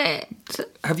do it.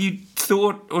 Have you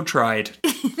thought or tried?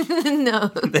 No.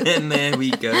 Then there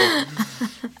we go.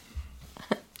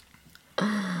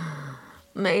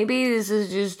 Maybe this is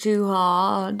just too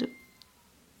hard.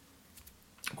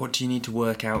 What do you need to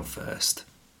work out first?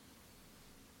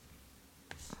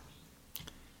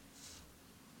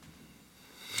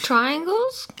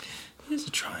 Triangles? There's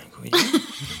a triangle, yeah.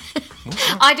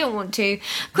 I don't want to.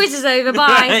 Quiz is over.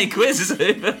 Bye. Right, quiz is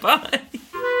over. Bye.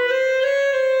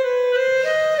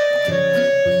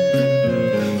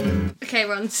 Okay,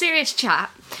 Ron, serious chat.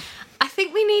 I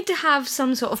think we need to have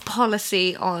some sort of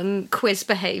policy on quiz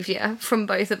behaviour from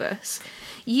both of us.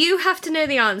 You have to know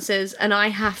the answers and I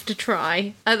have to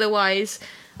try. Otherwise,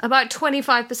 about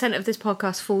 25% of this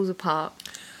podcast falls apart.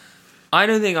 I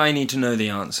don't think I need to know the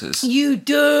answers. You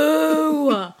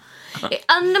do! It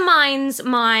undermines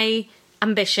my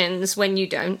ambitions when you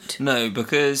don't. No,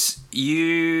 because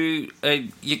you're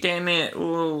getting it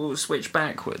all switched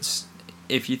backwards.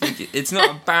 If you think it's not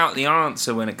about the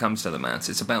answer when it comes to the maths,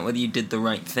 it's about whether you did the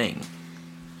right thing.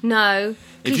 No,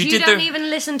 If because you you did don't the- even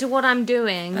listen to what I'm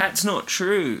doing. That's not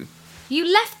true.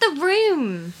 You left the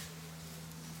room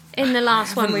in the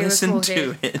last I one haven't we listened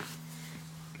recorded. to it.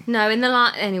 No, in the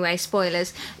last... Anyway,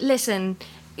 spoilers. Listen,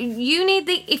 you need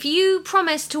the... If you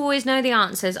promise to always know the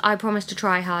answers, I promise to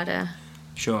try harder.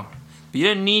 Sure. But you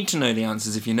don't need to know the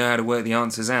answers if you know how to work the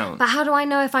answers out. But how do I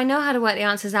know if I know how to work the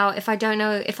answers out if I don't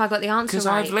know if I got the answer Because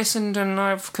right? I've listened and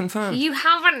I've confirmed. You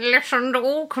haven't listened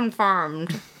or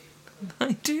confirmed.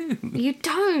 I do. You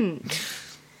don't.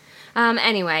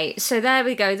 Anyway, so there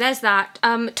we go. There's that.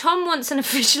 Tom wants an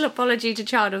official apology to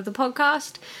Child of the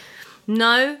podcast.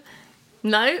 No.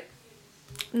 Not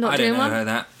I doing don't know one. how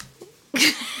that.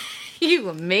 You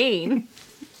were mean.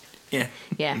 Yeah.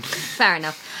 Yeah, fair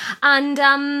enough. And,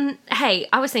 hey,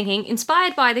 I was thinking,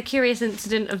 inspired by the curious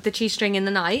incident of the cheese string in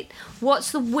the night,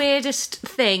 what's the weirdest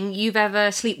thing you've ever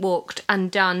sleepwalked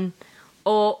and done?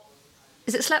 Or,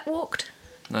 is it sleptwalked?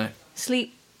 No.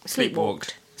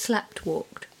 Sleepwalked.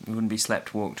 Sleptwalked. It wouldn't be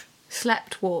slept walked.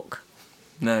 Sleptwalk.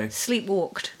 No.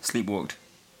 Sleepwalked. Sleepwalked.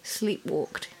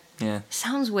 Sleepwalked. Yeah.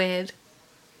 Sounds weird.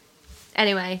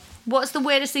 Anyway, what's the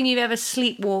weirdest thing you've ever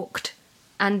sleepwalked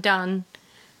and done?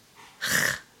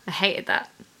 I hated that.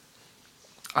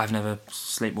 I've never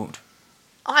sleepwalked.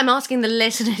 I'm asking the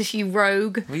listeners, you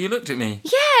rogue. Well, you looked at me.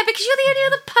 Yeah, because you're the only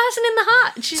other person in the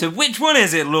hutch. So which one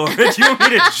is it, Laura? Do you want me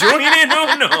to join in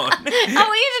or not? I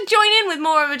want you to join in with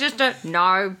more of a just a,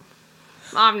 no,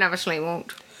 I've never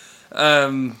sleepwalked.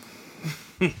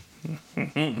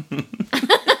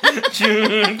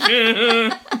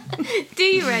 Do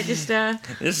you register?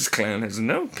 This clown has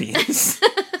no penis.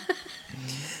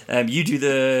 You do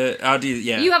the... I'll do...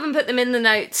 Yeah. You haven't put them in the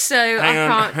notes, so Hang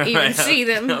I on. can't even see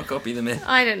them. I'll copy them in.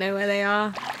 I don't know where they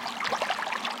are.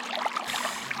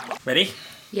 Ready?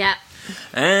 Yeah.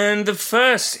 And the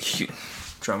first...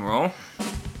 Drum roll.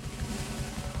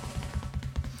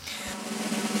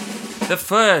 The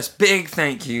first big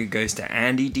thank you goes to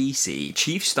Andy DC,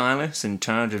 chief stylist in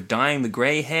charge of dyeing the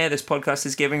grey hair this podcast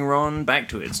is giving Ron back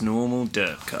to its normal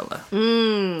dirt colour.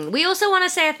 We also want to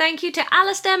say a thank you to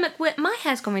Alistair McWhit. My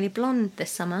hair's gone really blonde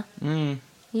this summer.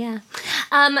 Yeah.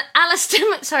 Alistair,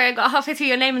 sorry, I got halfway through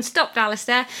your name and stopped,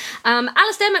 Alistair.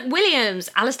 Alistair McWilliams.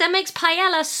 Alistair makes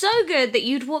paella so good that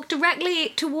you'd walk directly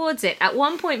towards it at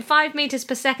 1.5 metres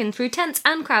per second through tents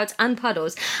and crowds and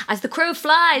puddles. As the crow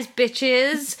flies,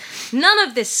 bitches. None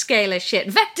of this scalar shit.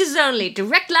 Vectors only.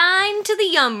 Direct line to the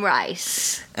yum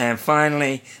rice. And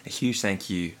finally, a huge thank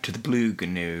you to the Blue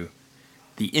Gnu,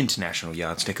 the international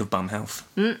yardstick of bum health.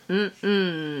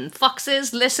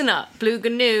 Foxes, listen up. Blue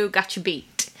Gnu got you beat.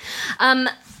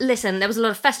 Listen, there was a lot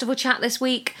of festival chat this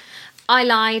week. I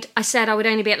lied. I said I would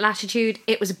only be at Latitude.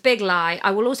 It was a big lie.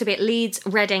 I will also be at Leeds,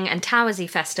 Reading and Towersey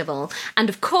Festival. And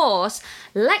of course,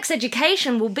 Lex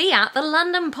Education will be at the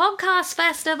London Podcast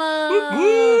Festival.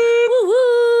 Woo-woo!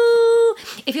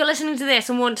 If you're listening to this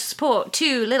and want to support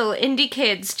two little indie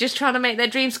kids just trying to make their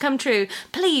dreams come true,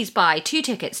 please buy 2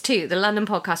 tickets to the London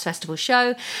Podcast Festival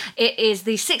show. It is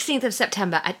the 16th of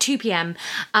September at 2 p.m.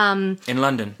 In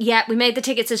London. Yeah, we made the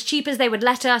tickets as cheap as they would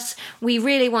let us. We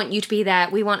really want you to be there.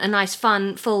 We want a nice,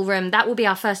 fun, full room. That will be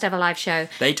our first ever live show.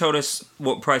 They told us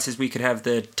what prices we could have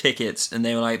the tickets, and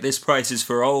they were like, this price is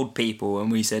for old people.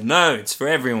 And we said, no, it's for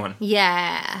everyone.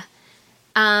 Yeah.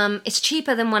 It's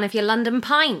cheaper than one of your London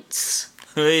pints.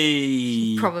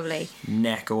 Hey. Probably.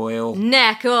 Neck oil.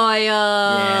 Neck oil.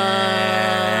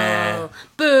 Yeah.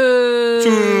 Boo.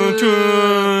 Choo,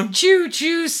 choo. Choo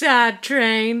choo, sad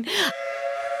train.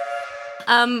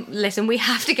 Listen, we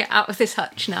have to get out of this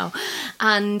hutch now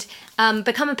and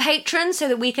become a patron so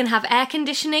that we can have air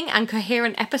conditioning and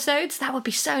coherent episodes. That would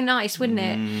be so nice, wouldn't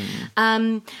it?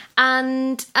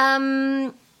 And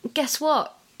guess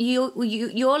what?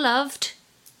 You're loved.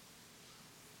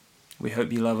 We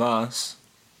hope you love us.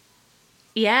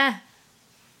 Yeah.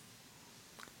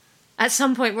 At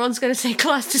some point, Ron's going to say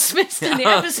class dismissed and the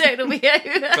episode will be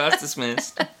over. Class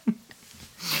dismissed.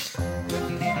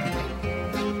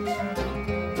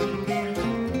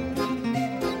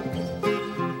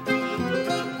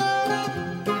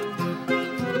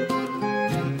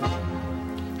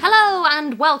 Hello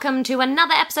and welcome to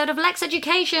another episode of Lex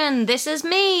Education. This is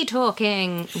me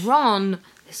talking. Ron,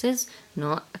 this is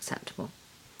not acceptable.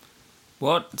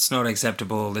 What? It's not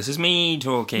acceptable. This is me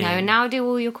talking. No, now do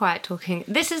all your quiet talking.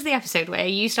 This is the episode where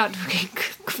you start talking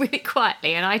really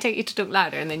quietly and I take you to talk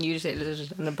louder and then you just sit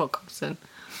in the podcast and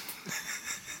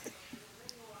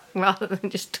rather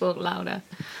than just talk louder.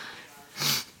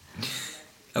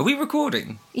 Are we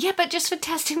recording? Yeah, but just for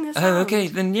testing the sound. Oh, okay,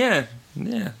 then yeah.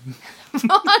 Yeah.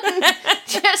 Ron,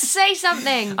 just say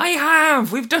something. I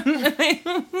have! We've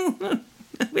done...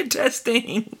 We're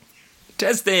testing.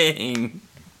 Testing.